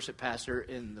greatest worship pastor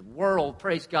in the world.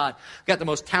 Praise God. We've got the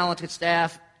most talented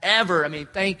staff ever. I mean,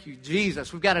 thank you,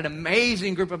 Jesus. We've got an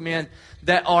amazing group of men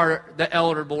that are the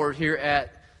elder board here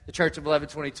at the Church of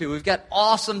 1122. We've got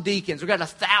awesome deacons. We've got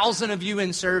 1,000 of you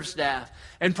in serve staff.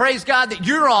 And praise God that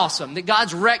you're awesome, that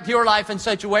God's wrecked your life in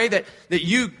such a way that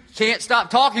you can't stop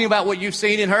talking about what you've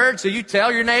seen and heard. So you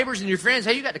tell your neighbors and your friends,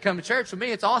 hey, you got to come to church with me.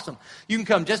 It's awesome. You can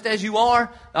come just as you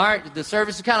are. All right, the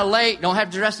service is kind of late. Don't have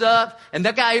to dress up. And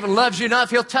that guy even loves you enough.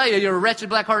 He'll tell you you're a wretched,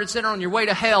 black-hearted sinner on your way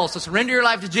to hell. So surrender your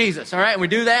life to Jesus. All right, and we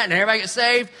do that and everybody gets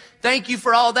saved. Thank you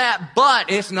for all that.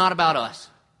 But it's not about us.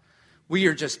 We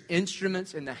are just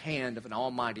instruments in the hand of an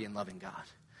almighty and loving God.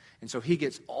 And so he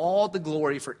gets all the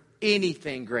glory for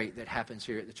anything great that happens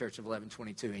here at the Church of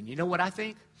 1122. And you know what I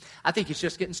think? I think he's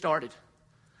just getting started.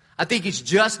 I think he's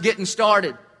just getting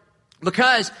started.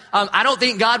 Because I don't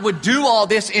think God would do all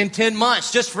this in 10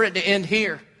 months just for it to end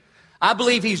here. I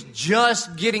believe he's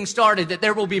just getting started, that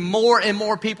there will be more and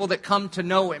more people that come to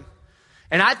know him.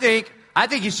 And I think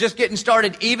he's just getting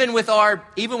started even with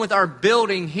our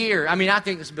building here. I mean, I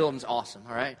think this building's awesome,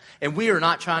 all right? And we are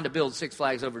not trying to build Six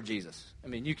Flags over Jesus. I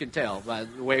mean, you can tell by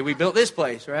the way we built this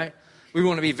place, right? We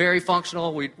want to be very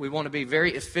functional. We want to be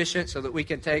very efficient so that we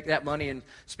can take that money and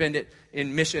spend it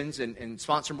in missions and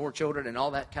sponsor more children and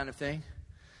all that kind of thing.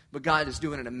 But God is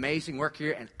doing an amazing work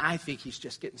here, and I think he's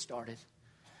just getting started.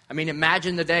 I mean,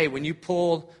 imagine the day when you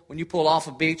pull off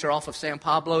of Beach or off of San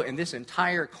Pablo, and this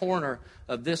entire corner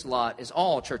of this lot is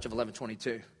all Church of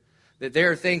 1122. That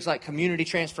there are things like Community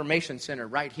Transformation Center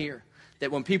right here.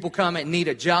 That when people come and need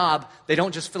a job, they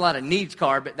don't just fill out a needs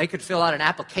card, but they could fill out an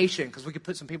application because we could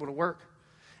put some people to work.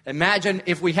 Imagine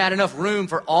if we had enough room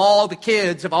for all the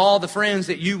kids of all the friends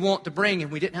that you want to bring,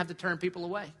 and we didn't have to turn people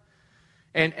away.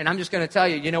 And I'm just going to tell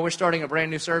you, we're starting a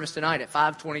brand new service tonight at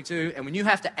 5:22. And when you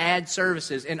have to add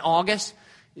services in August,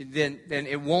 then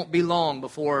it won't be long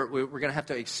before we're going to have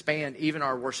to expand even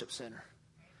our worship center.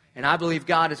 And I believe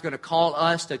God is going to call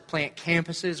us to plant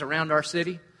campuses around our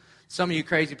city. Some of you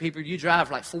crazy people, you drive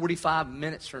like 45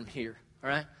 minutes from here, all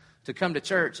right, to come to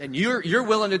church. And you're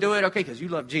willing to do it, okay, because you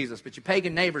love Jesus, but your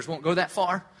pagan neighbors won't go that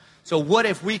far. So what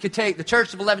if we could take the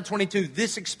Church of 1122,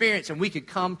 this experience, and we could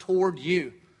come toward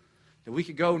you? And we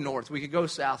could go north, we could go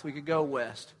south, we could go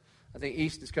west. I think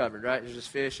east is covered, right? There's just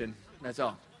fish and that's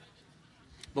all.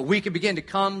 But we could begin to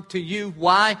come to you.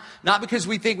 Why? Not because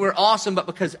we think we're awesome, but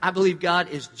because I believe God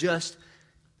is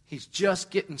He's just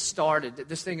getting started. That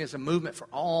this thing is a movement for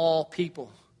all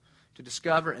people to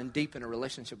discover and deepen a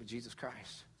relationship with Jesus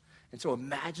Christ. And so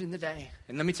imagine the day.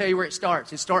 And let me tell you where it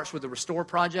starts. It starts with the Restore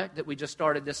project that we just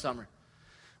started this summer.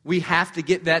 We have to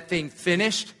get that thing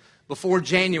finished before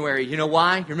January. You know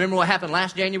why? You remember what happened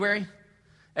last January?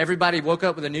 Everybody woke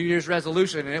up with a New Year's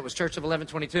resolution, and it was Church of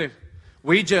 1122.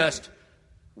 We just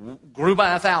grew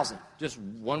by 1,000. Just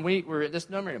 1 week, we were at this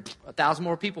number, and 1,000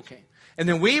 more people came. And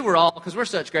then we were all, because we're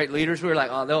such great leaders, we were like,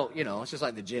 it's just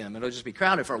like the gym. It'll just be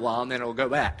crowded for a while, and then it'll go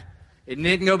back. It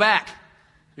didn't go back.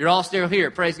 You're all still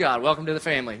here. Praise God. Welcome to the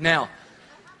family. Now,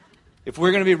 if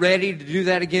we're going to be ready to do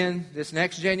that again this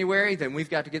next January, then we've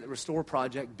got to get the Restore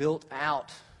project built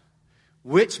out,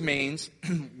 which means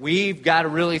we've got to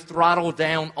really throttle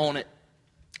down on it.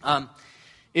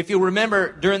 If you'll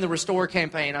remember, during the Restore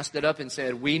campaign, I stood up and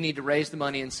said, we need to raise the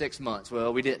money in 6 months.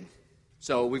 Well, we didn't.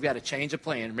 So we've got to change the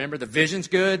plan. Remember, the vision's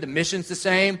good, the mission's the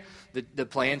same, the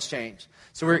plan's changed.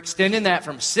 So we're extending that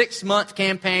from a 6-month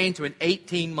campaign to an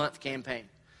 18-month campaign.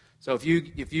 So if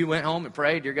you went home and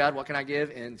prayed, dear God, what can I give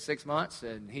in 6 months?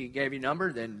 And he gave you a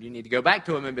number, then you need to go back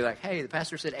to him and be like, hey, the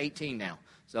pastor said 18 now.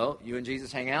 So you and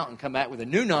Jesus hang out and come back with a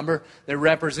new number that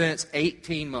represents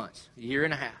 18 months, a year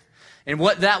and a half. And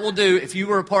what that will do, if you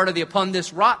were a part of the Upon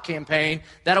This Rock campaign,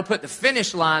 that'll put the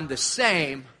finish line the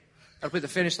same. That'll put the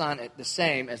finish line at the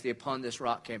same as the Upon This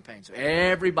Rock campaign. So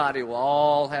everybody will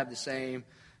all have the same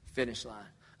finish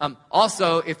line.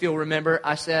 Also, if you'll remember,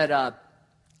 I said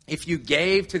if you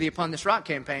gave to the Upon This Rock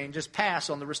campaign, just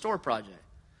pass on the Restore project.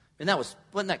 And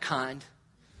wasn't that kind?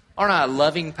 Aren't I a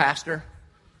loving pastor?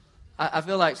 I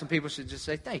feel like some people should just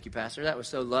say, thank you, Pastor. That was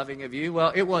so loving of you.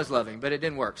 Well, it was loving, but it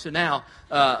didn't work. So now,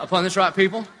 Upon This Rock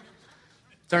people,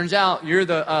 turns out you're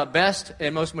the best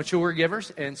and most mature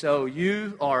givers, and so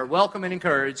you are welcome and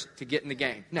encouraged to get in the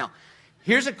game. Now,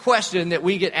 here's a question that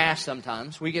we get asked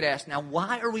sometimes. We get asked, now,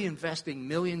 why are we investing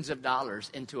millions of dollars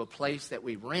into a place that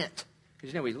we rent?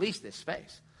 Because, we lease this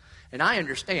space. And I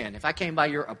understand, if I came by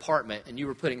your apartment and you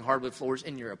were putting hardwood floors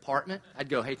in your apartment, I'd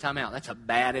go, hey, time out. That's a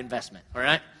bad investment, all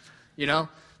right?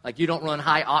 Like you don't run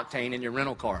high octane in your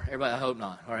rental car. Everybody, I hope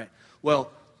not. All right.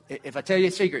 Well, if I tell you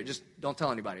a secret, just don't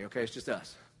tell anybody, okay? It's just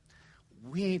us.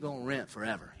 we ain't going to rent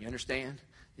forever. You understand?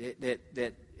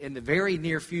 That in the very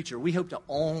near future, we hope to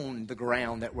own the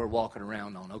ground that we're walking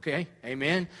around on, okay?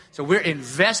 Amen? So we're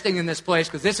investing in this place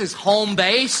because this is home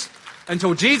base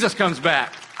until Jesus comes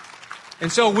back.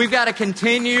 And so we've got to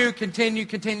continue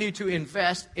to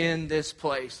invest in this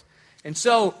place. And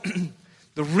so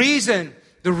the reason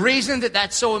that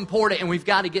that's so important and we've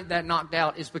got to get that knocked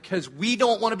out is because we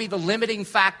don't want to be the limiting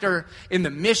factor in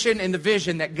the mission and the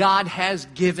vision that God has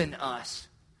given us.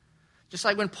 Just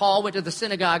like when Paul went to the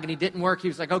synagogue and he didn't work, he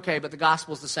was like, okay, but the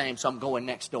gospel's the same, so I'm going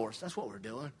next door. So that's what we're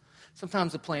doing.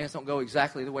 Sometimes the plans don't go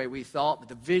exactly the way we thought, but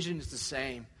the vision is the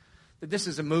same. That this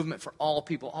is a movement for all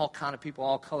people, all kind of people,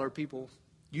 all color people,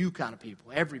 you kind of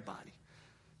people, everybody,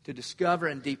 to discover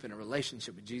and deepen a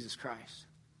relationship with Jesus Christ.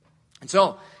 And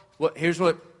so, here's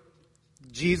what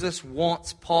Jesus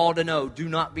wants Paul to know. Do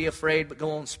not be afraid, but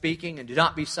go on speaking, and do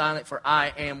not be silent, for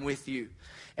I am with you.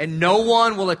 And no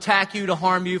one will attack you to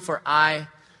harm you, for I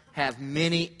have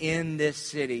many in this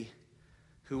city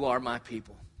who are my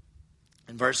people.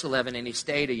 In verse 11, and he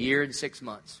stayed 1 year and 6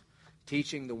 months,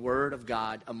 teaching the word of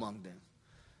God among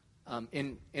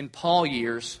them. In Paul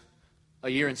years,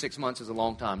 1 year and 6 months is a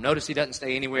long time. Notice he doesn't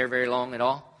stay anywhere very long at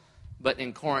all. But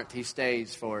in Corinth, he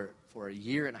stays for 1.5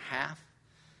 years.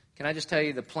 Can I just tell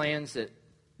you the plans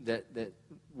that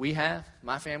we have,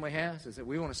 my family has, is that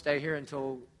we want to stay here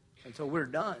until we're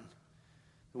done.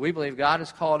 We believe God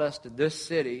has called us to this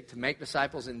city to make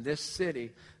disciples in this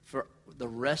city for the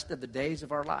rest of the days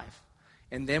of our life.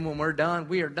 And then when we're done,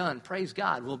 we are done. Praise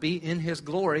God. We'll be in His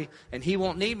glory, and He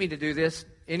won't need me to do this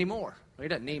anymore. Well, He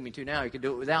doesn't need me to now. He can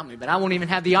do it without me. But I won't even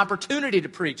have the opportunity to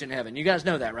preach in heaven. You guys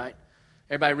know that, right?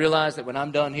 Everybody realize that when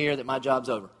I'm done here, that my job's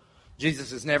over.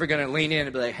 Jesus is never going to lean in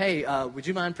and be like, hey, would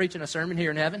you mind preaching a sermon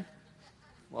here in heaven?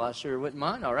 Well, I sure wouldn't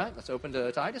mind. All right, let's open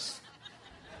to Titus.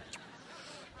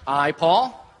 I,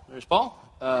 Paul, there's Paul,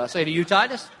 say to you,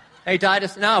 Titus, hey,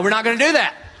 Titus, no, we're not going to do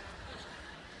that.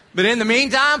 But in the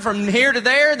meantime, from here to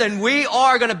there, then we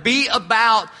are going to be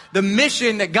about the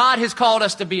mission that God has called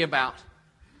us to be about.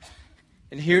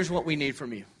 And here's what we need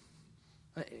from you.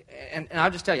 And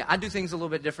I'll just tell you, I do things a little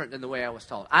bit different than the way I was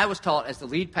taught. I was taught as the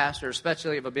lead pastor,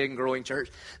 especially of a big and growing church,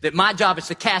 that my job is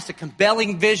to cast a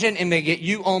compelling vision and to get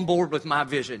you on board with my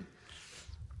vision.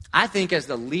 I think as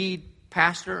the lead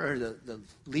pastor or the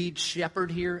lead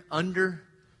shepherd here under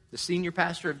the senior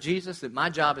pastor of Jesus, that my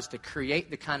job is to create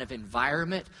the kind of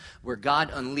environment where God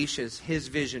unleashes His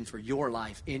vision for your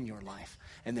life in your life.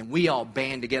 And then we all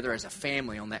band together as a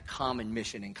family on that common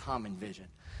mission and common vision.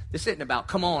 This isn't about,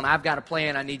 come on, I've got a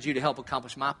plan, I need you to help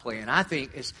accomplish my plan. I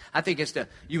think it's to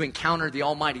you encounter the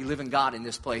almighty living God in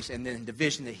this place, and then the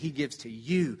vision that He gives to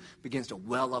you begins to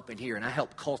well up in here, and I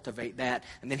help cultivate that,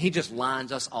 and then He just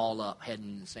lines us all up heading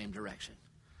in the same direction.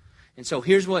 And so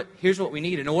here's what we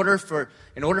need. In order for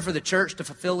the church to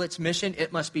fulfill its mission,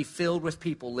 it must be filled with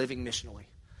people living missionally.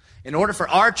 In order for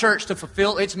our church to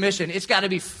fulfill its mission, it's got to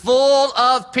be full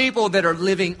of people that are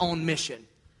living on mission.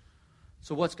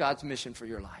 So what's God's mission for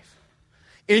your life?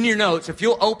 In your notes, if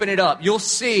you'll open it up, you'll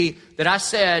see that I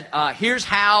said, here's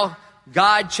how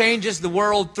God changes the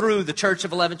world through the church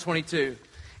of 1122.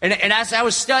 And as I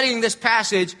was studying this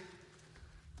passage,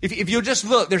 if you'll just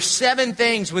look, there's 7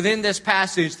 things within this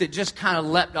passage that just kind of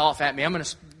leapt off at me. I'm going to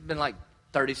spend like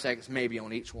 30 seconds maybe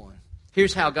on each one.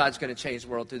 Here's how God's going to change the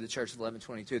world through the church of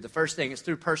 1122. The first thing is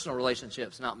through personal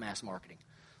relationships, not mass marketing.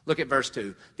 Look at verse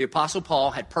 2. The Apostle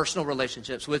Paul had personal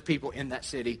relationships with people in that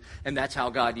city, and that's how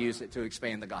God used it to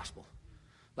expand the gospel.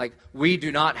 Like, we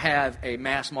do not have a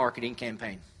mass marketing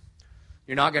campaign.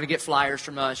 You're not going to get flyers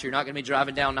from us. You're not going to be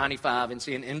driving down 95 and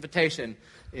see an invitation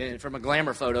from a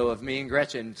glamour photo of me and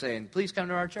Gretchen saying, please come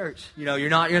to our church. You know, you're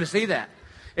not going to see that.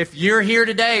 If you're here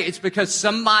today, it's because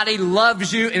somebody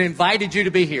loves you and invited you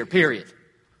to be here, period.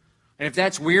 And if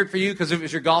that's weird for you because if it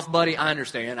was your golf buddy, I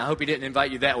understand. I hope he didn't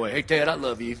invite you that way. Hey, Ted, I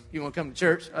love you. You want to come to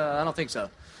church? I don't think so.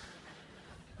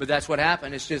 But that's what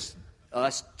happened. It's just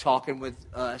us talking with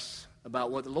us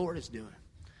about what the Lord is doing.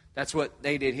 That's what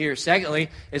they did here. Secondly,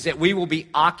 is that we will be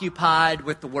occupied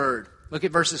with the Word. Look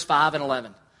at verses 5 and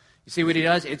 11. You see what he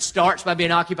does? It starts by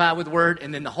being occupied with the Word,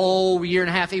 and then the whole 1.5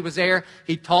 years he was there,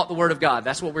 he taught the Word of God.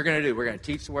 That's what we're going to do. We're going to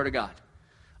teach the Word of God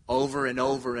over and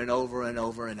over and over and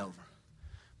over and over.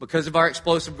 Because of our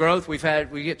explosive growth, we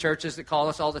get churches that call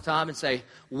us all the time and say,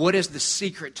 what is the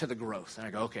secret to the growth? And I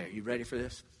go, okay, are you ready for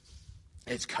this?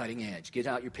 It's cutting edge. Get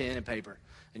out your pen and paper,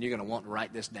 and you're going to want to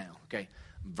write this down. Okay,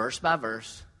 verse by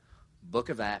verse, book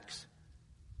of Acts,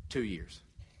 2 years.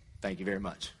 Thank you very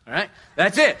much. All right?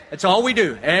 That's it. That's all we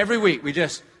do. Every week, we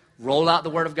just roll out the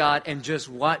Word of God and just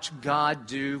watch God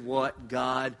do what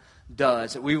God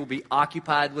does, that we will be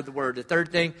occupied with the Word. The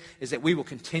third thing is that we will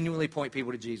continually point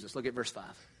people to Jesus. Look at verse 5.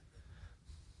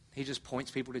 He just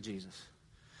points people to Jesus.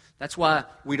 That's why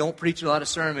we don't preach a lot of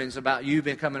sermons about you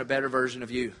becoming a better version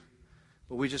of you.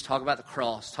 But we just talk about the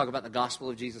cross, talk about the gospel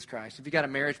of Jesus Christ. If you got a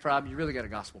marriage problem, you really got a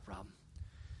gospel problem.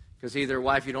 Because either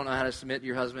wife, you don't know how to submit to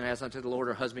your husband as unto the Lord,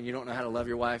 or husband, you don't know how to love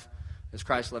your wife as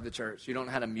Christ loved the church. You don't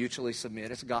know how to mutually submit.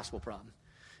 It's a gospel problem.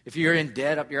 If you're in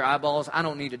debt up your eyeballs, I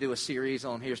don't need to do a series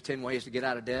on here's 10 ways to get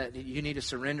out of debt. You need to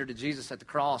surrender to Jesus at the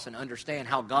cross and understand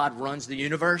how God runs the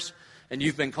universe. And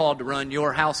you've been called to run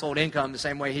your household income the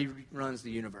same way He runs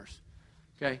the universe.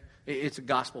 Okay? It's a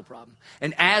gospel problem.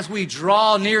 And as we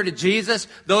draw near to Jesus,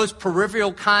 those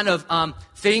peripheral kind of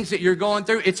things that you're going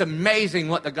through, it's amazing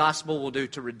what the gospel will do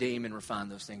to redeem and refine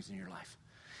those things in your life.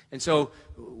 And so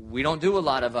we don't do a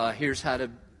lot of here's how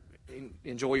to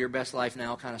enjoy your best life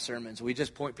now kind of sermons. We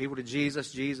just point people to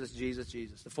Jesus, Jesus, Jesus,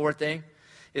 Jesus. The fourth thing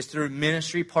is through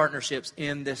ministry partnerships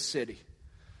in this city.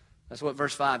 That's what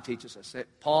verse 5 teaches us,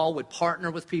 that Paul would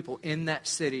partner with people in that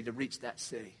city to reach that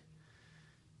city.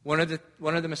 One of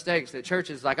the mistakes that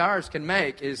churches like ours can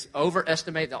make is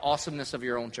overestimate the awesomeness of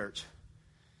your own church.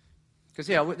 Because,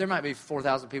 there might be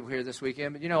 4,000 people here this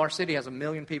weekend, but our city has 1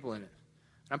 million people in it.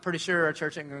 I'm pretty sure our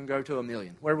church ain't going to go to 1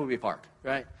 million. Where will we park,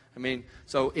 right?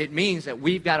 So it means that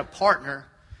we've got to partner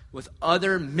with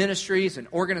other ministries and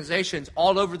organizations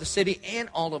all over the city and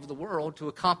all over the world to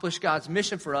accomplish God's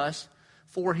mission for us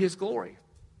for His glory.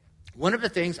 One of the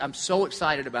things I'm so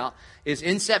excited about is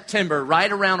in September, right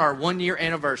around our 1-year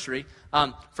anniversary,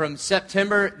 from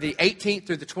September the 18th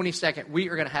through the 22nd, we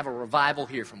are going to have a revival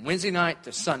here from Wednesday night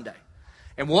to Sunday.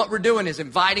 And what we're doing is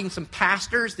inviting some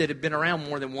pastors that have been around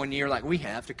more than 1 year like we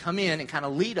have to come in and kind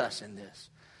of lead us in this.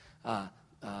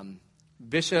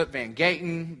 Bishop Van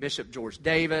Gaten, Bishop George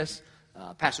Davis,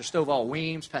 Pastor Stovall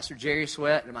Weems, Pastor Jerry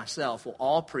Sweat, and myself will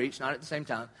all preach, not at the same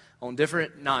time, on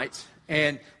different nights.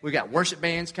 And we've got worship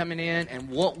bands coming in. And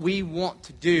what we want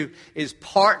to do is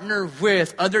partner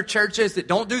with other churches that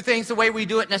don't do things the way we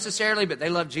do it necessarily, but they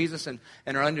love Jesus and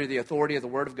are under the authority of the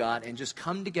Word of God, and just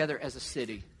come together as a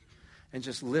city and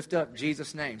just lift up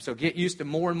Jesus' name. So get used to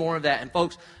more and more of that. And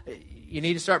folks, you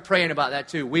need to start praying about that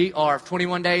too. We are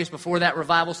 21 days before that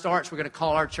revival starts. We're going to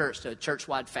call our church to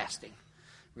church-wide fasting.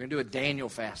 We're going to do a Daniel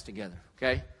fast together,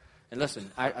 okay? And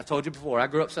listen, I told you before, I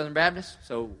grew up Southern Baptist,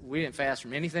 so we didn't fast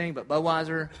from anything but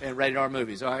Budweiser and rated R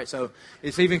movies, all right? So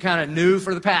it's even kind of new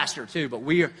for the pastor too, but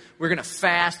we're going to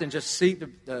fast and just seek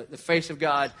the face of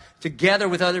God together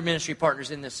with other ministry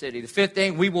partners in this city. The fifth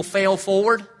thing, we will fail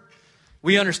forward.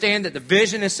 We understand that the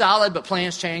vision is solid, but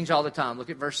plans change all the time. Look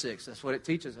at verse 6. That's what it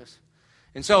teaches us.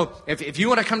 And so if you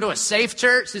want to come to a safe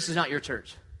church, this is not your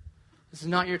church. This is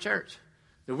not your church.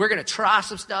 That we're going to try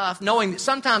some stuff, knowing that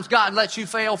sometimes God lets you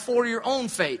fail for your own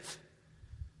faith.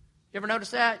 You ever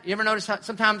notice that? You ever notice how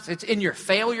sometimes it's in your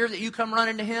failure that you come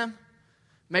running to Him?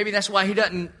 Maybe that's why He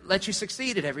doesn't let you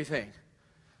succeed at everything.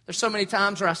 There's so many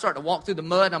times where I start to walk through the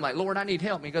mud, and I'm like, Lord, I need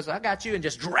help. And He goes, I got you, and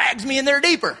just drags me in there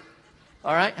deeper.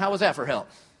 All right? How was that for help?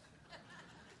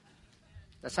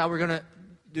 That's how we're going to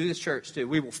do this church too.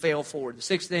 We will fail forward. The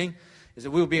sixth thing is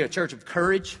that we will be a church of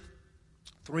courage.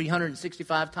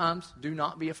 365 times, do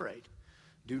not be afraid.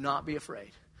 Do not be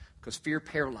afraid. Because fear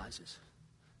paralyzes.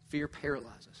 Fear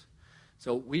paralyzes.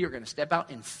 So we are going to step out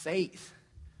in faith.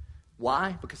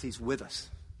 Why? Because He's with us.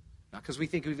 Not because we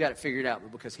think we've got it figured out,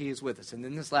 but because He is with us. And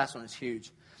then this last one is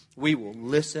huge. We will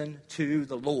listen to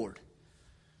the Lord.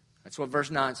 That's what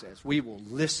verse 9 says. We will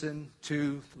listen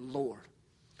to the Lord.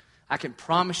 I can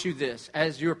promise you this,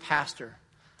 as your pastor,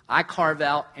 I carve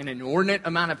out an inordinate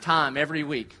amount of time every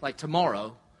week, like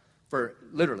tomorrow, for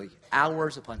literally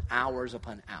hours upon hours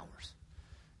upon hours.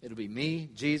 It'll be me,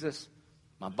 Jesus,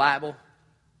 my Bible,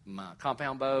 my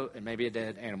compound bow, and maybe a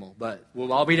dead animal. But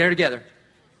we'll all be there together.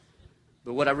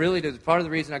 But what I really do, part of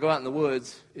the reason I go out in the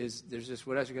woods is there's just,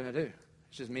 what else are you going to do?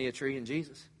 It's just me, a tree, and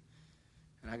Jesus.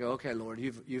 And I go, okay, Lord,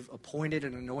 you've appointed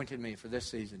and anointed me for this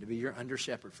season to be your under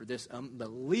shepherd for this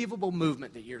unbelievable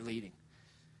movement that you're leading.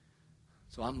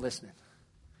 So I'm listening.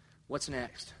 What's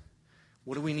next?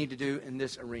 What do we need to do in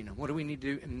this arena? What do we need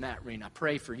to do in that arena? I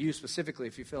pray for you specifically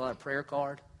if you fill out a prayer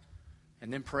card,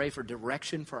 and then pray for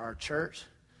direction for our church.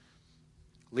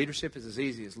 Leadership is as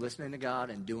easy as listening to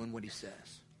God and doing what He says.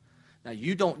 Now,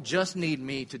 you don't just need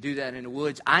me to do that in the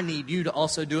woods. I need you to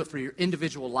also do it for your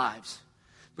individual lives.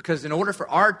 Because in order for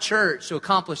our church to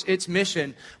accomplish its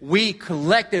mission, we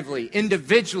collectively,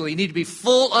 individually need to be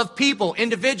full of people,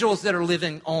 individuals that are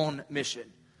living on mission.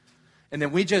 And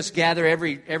then we just gather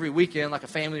every weekend like a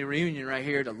family reunion right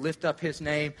here to lift up His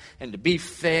name and to be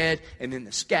fed and then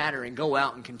to scatter and go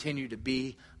out and continue to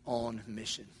be on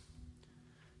mission.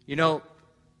 You know,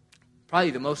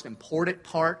 probably the most important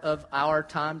part of our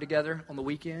time together on the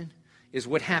weekend is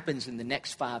what happens in the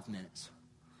next 5 minutes.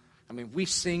 I mean, we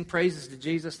sing praises to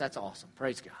Jesus. That's awesome.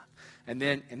 Praise God. And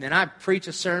then I preach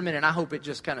a sermon, and I hope it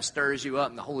just kind of stirs you up,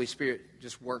 and the Holy Spirit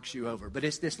just works you over. But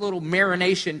it's this little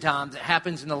marination time that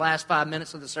happens in the last 5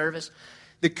 minutes of the service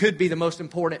that could be the most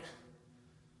important.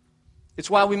 It's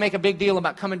why we make a big deal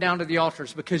about coming down to the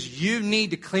altars, because you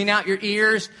need to clean out your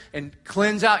ears and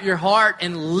cleanse out your heart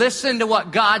and listen to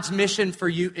what God's mission for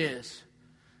you is.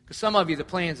 Because some of you, the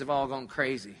plans have all gone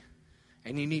crazy,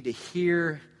 and you need to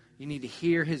hear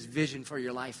His vision for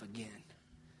your life again.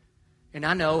 And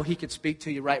I know He could speak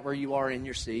to you right where you are in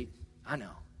your seat. I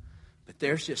know. But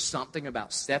there's just something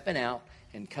about stepping out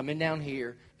and coming down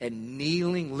here and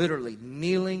kneeling, literally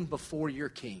kneeling before your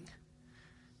King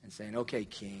and saying, okay,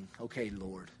 King, okay,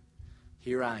 Lord,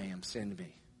 here I am, send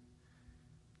me.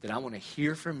 That I want to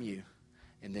hear from you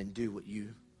and then do what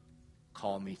you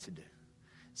call me to do.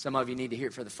 Some of you need to hear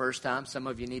it for the first time. Some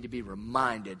of you need to be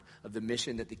reminded of the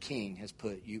mission that the King has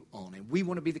put you on. And we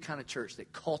want to be the kind of church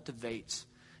that cultivates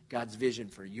God's vision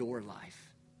for your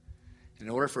life. In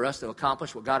order for us to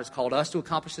accomplish what God has called us to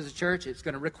accomplish as a church, it's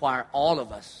going to require all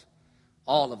of us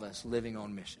living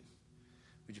on mission.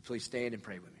 Would you please stand and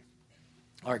pray with me?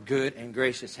 Our good and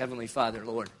gracious Heavenly Father,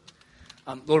 Lord.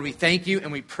 Lord, we thank you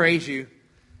and we praise you,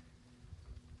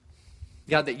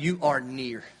 God, that you are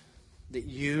near. That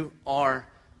you are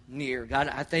near. God,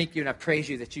 I thank you and I praise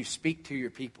you that you speak to your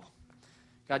people.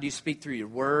 God, you speak through your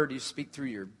word. You speak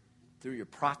through your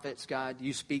prophets, God.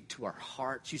 You speak to our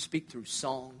hearts. You speak through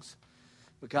songs.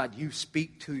 But God, you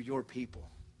speak to your people.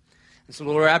 And so,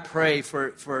 Lord, I pray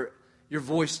for your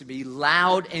voice to be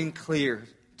loud and clear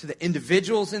to the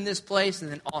individuals in this place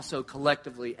and then also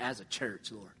collectively as a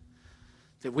church, Lord.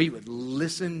 That we would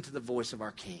listen to the voice of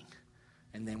our King.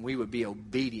 And then we would be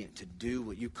obedient to do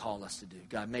what you call us to do.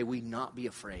 God, may we not be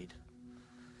afraid.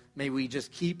 May we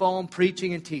just keep on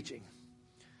preaching and teaching.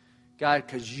 God,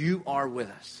 because you are with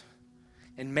us.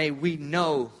 And may we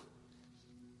know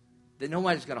that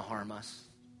nobody's going to harm us.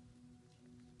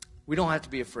 We don't have to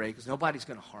be afraid because nobody's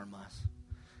going to harm us.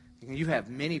 And you have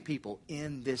many people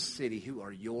in this city who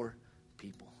are your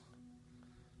people.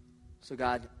 So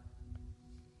God,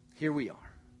 here we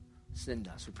are. Send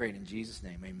us. We pray it in Jesus'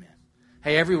 name. Amen.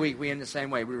 Hey, every week we end the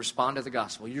same way. We respond to the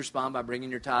gospel. You respond by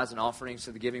bringing your tithes and offerings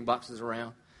to the giving boxes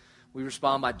around. We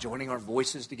respond by joining our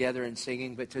voices together and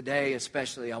singing. But today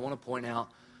especially, I want to point out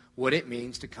what it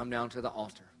means to come down to the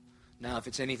altar. Now, if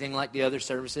it's anything like the other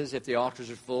services, if the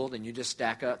altars are full, then you just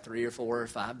stack up 3 or 4 or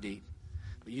 5 deep.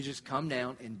 But you just come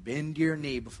down and bend your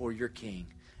knee before your King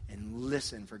and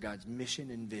listen for God's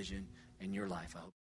mission and vision in your life, I hope.